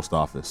at the post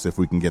office if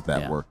we can get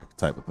that work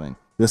type of thing.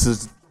 This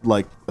is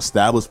like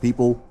established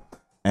people,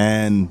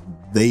 and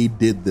they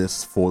did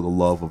this for the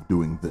love of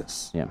doing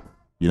this. Yeah.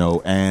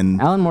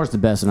 And Alan Moore's the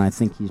best, and I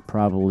think he's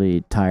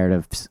probably tired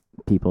of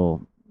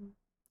people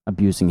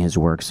abusing his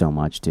work so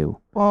much too.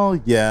 Well,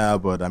 yeah,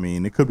 but I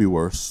mean, it could be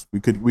worse.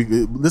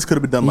 This could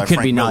have been done by Frank Miller. He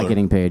could be not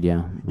getting paid,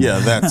 yeah. Yeah,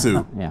 that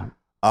too. Yeah.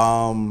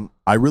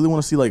 I really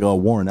want to see like a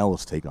Warren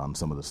Ellis take on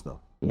some of this stuff.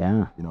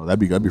 Yeah. That'd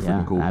be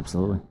freaking cool.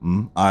 Absolutely.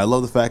 Mm-hmm. I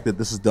love the fact that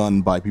this is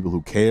done by people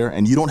who care,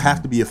 and you don't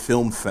have to be a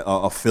film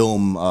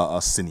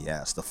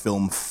cineast, a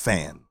film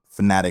fan.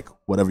 Fanatic,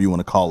 whatever you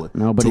want to call it.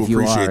 No, but if you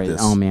are, this.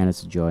 Oh man,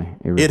 it's a joy.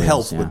 It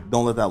helps, but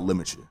don't let that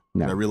limit you.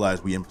 No. I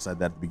realize we emphasized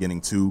that at the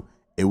beginning too.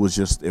 It was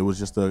just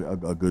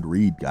a good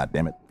read. God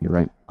damn it. You're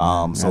right.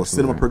 So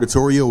Cinema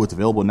Purgatorio, it's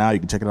available now. You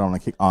can check it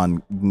out you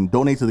can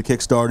donate to the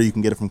Kickstarter. You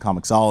can get it from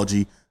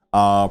Comixology.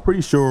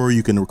 Pretty sure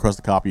you can request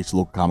a copy at your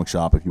local comic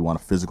shop if you want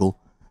a physical.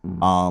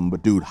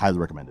 But dude, highly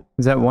recommended.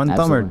 Is that one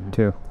thumb or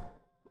two?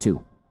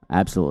 Two.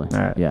 Absolutely.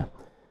 All right. Yeah.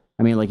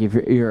 I mean, like if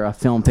you're a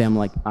film fan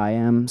like I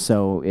am,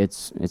 so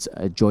it's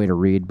a joy to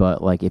read.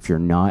 But like if you're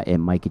not, it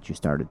might get you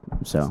started.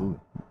 So,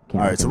 all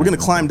right. So we're gonna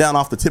climb down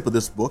off the tip of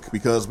this book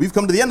because we've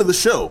come to the end of the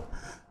show.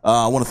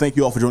 I want to thank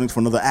you all for joining us for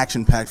another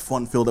action-packed,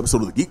 fun-filled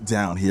episode of the Geek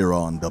Down here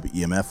on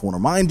WEMF. I want to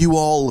remind you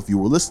all, if you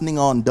were listening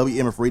on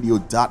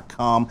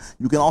WEMFradio.com,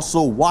 you can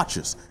also watch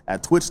us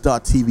at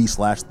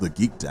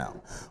twitch.tv/thegeekdown.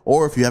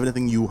 Or if you have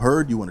anything you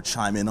heard you want to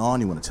chime in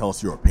on, you want to tell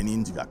us your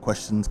opinions, you got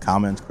questions,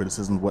 comments,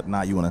 criticisms,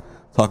 whatnot, you want to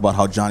talk about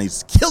how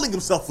Johnny's killing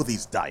himself with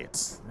these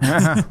diets,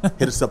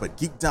 hit us up at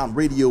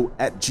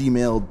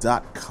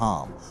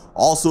geekdownradio@gmail.com.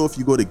 Also, if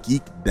you go to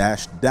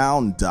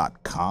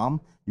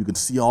geek-down.com, you can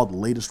see all the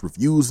latest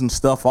reviews and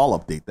stuff. I'll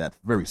update that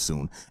very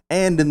soon.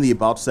 And in the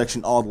About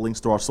section, all the links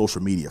to our social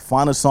media.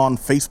 Find us on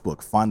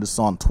Facebook. Find us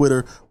on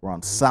Twitter. We're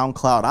on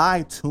SoundCloud,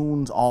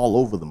 iTunes, all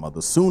over the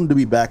mother. Soon to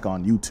be back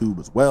on YouTube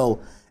as well.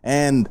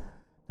 And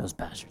those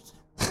bastards.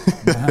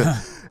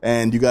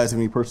 And you guys have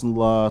any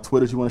personal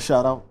Twitters you want to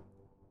shout out?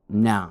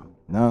 No.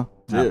 No?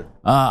 Yeah.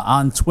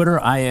 On Twitter,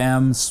 I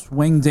am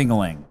Swing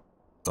Dingling.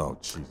 Oh,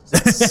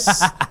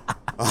 Jesus.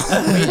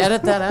 Can we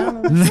edit that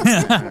out?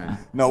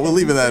 No, we're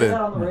leaving that in.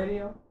 On the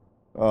radio?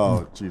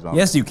 Oh, jeez.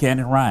 Yes, you can.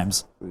 It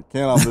rhymes. You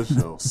can on this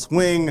show.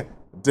 Swing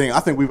Ding. I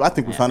think we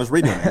found this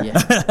radio name.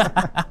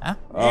 Yeah.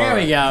 There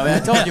we go.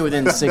 I told you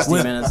within 60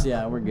 minutes.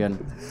 Yeah, we're good.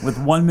 With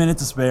 1 minute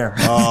to spare.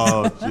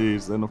 Oh,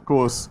 jeez. And of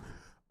course,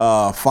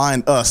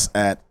 find us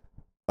at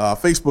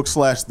Facebook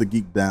 /The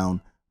Geek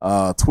Down,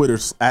 Twitter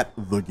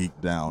 @The Geek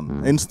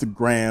Down,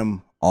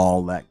 Instagram,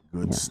 all that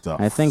good stuff.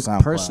 I think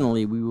SoundCloud.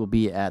 Personally, we will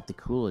be at the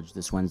Coolidge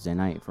this Wednesday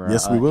night for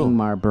we will.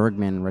 Ingmar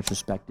Bergman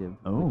retrospective.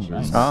 Oh,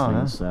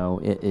 nice.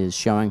 So it is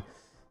showing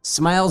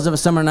Smiles of a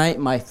Summer Night,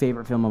 my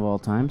favorite film of all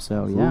time.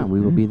 So yeah, we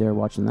will be there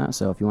watching that.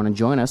 So if you want to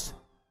join us,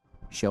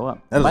 show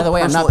up. By the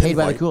way, I'm not paid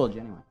by the Coolidge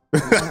anyway.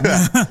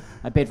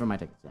 I paid for my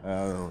tickets.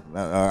 Yeah.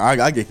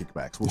 I get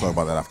kickbacks. We'll talk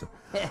about that after.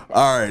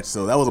 All right,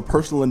 so that was a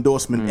personal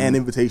endorsement and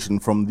invitation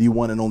from the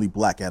one and only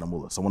Black Adam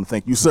Willis. I want to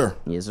thank you, sir.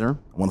 Yes, sir.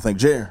 I want to thank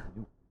Jer.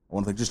 I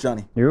want to thank Just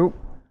Johnny. You.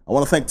 I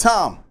want to thank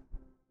Tom.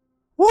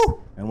 Woo!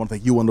 And I want to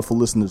thank you, wonderful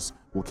listeners.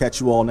 We'll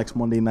catch you all next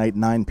Monday night,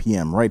 9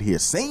 p.m. right here.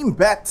 Same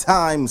bat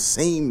time,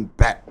 same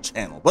bat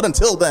channel. But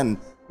until then,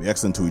 be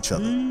excellent to each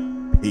other.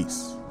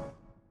 Peace.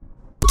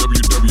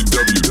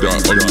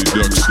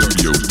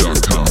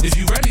 www.uglyduckstudios.com. If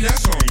you ready,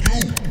 that's on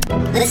you.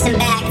 Listen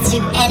back to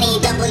any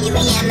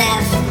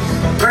WEMF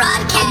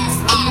broadcast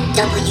at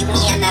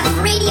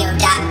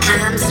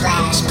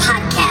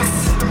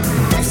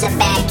WEMFradio.com/podcast. Listen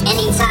back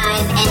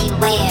anytime,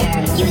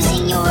 anywhere,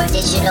 using your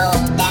digital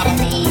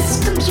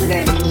database,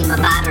 computer,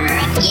 thingy-mabobber.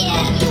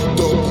 Yeah.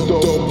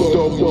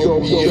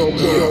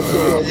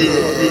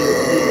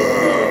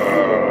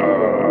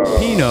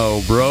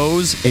 Pino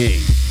Bros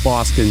Inc.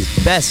 Boston's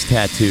best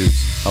tattoos.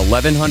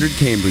 1100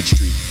 Cambridge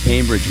Street,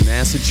 Cambridge,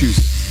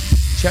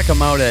 Massachusetts. Check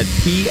them out at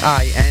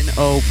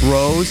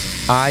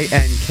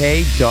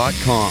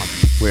PINOBrosINK.com,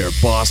 where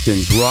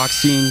Boston's rock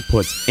scene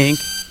puts ink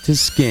to to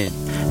skin.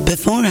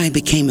 Before I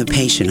became a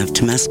patient of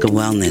Temescal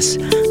Wellness,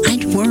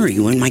 I'd worry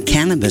when my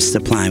cannabis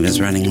supply was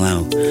running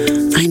low.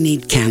 I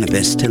need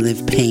cannabis to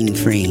live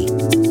pain-free.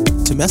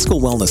 Temescal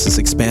Wellness is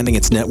expanding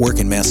its network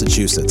in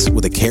Massachusetts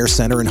with a care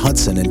center in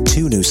Hudson and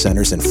 2 new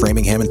centers in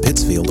Framingham and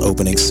Pittsfield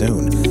opening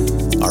soon.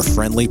 Our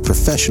friendly,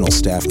 professional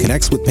staff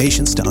connects with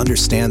patients to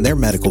understand their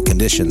medical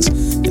conditions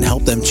and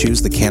help them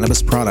choose the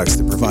cannabis products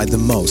that provide the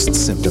most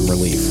symptom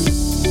relief.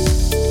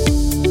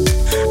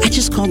 I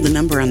just called the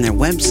number on their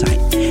website,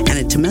 and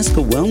a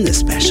Temescal Wellness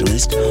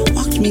specialist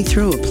walked me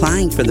through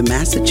applying for the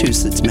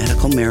Massachusetts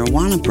Medical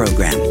Marijuana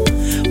Program.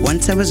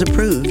 Once I was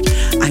approved,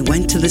 I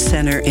went to the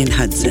center in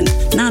Hudson.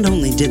 Not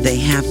only did they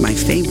have my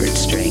favorite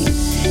strain,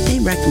 they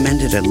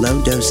recommended a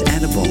low-dose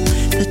edible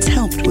that's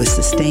helped with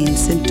sustained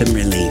symptom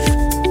relief.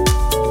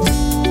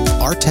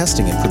 Our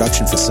testing and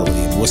production facility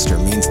in Worcester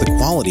means the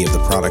quality of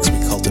the products we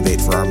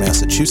cultivate for our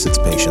Massachusetts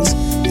patients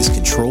is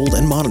controlled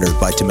and monitored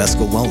by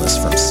Temescal Wellness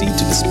from seed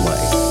to display.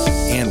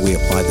 And we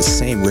apply the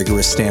same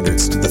rigorous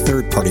standards to the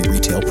third-party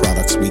retail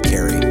products we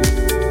carry.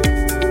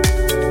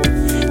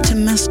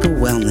 Temescal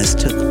Wellness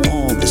took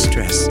all the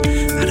stress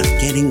out of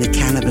getting the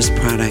cannabis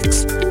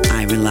products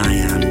I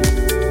rely on.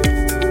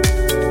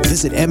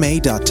 Visit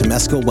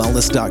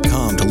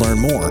ma.temescalwellness.com to learn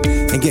more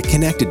and get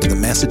connected to the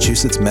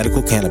Massachusetts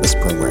Medical Cannabis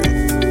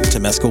Program.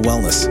 Temescal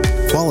Wellness,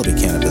 quality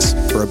cannabis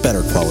for a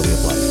better quality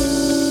of life.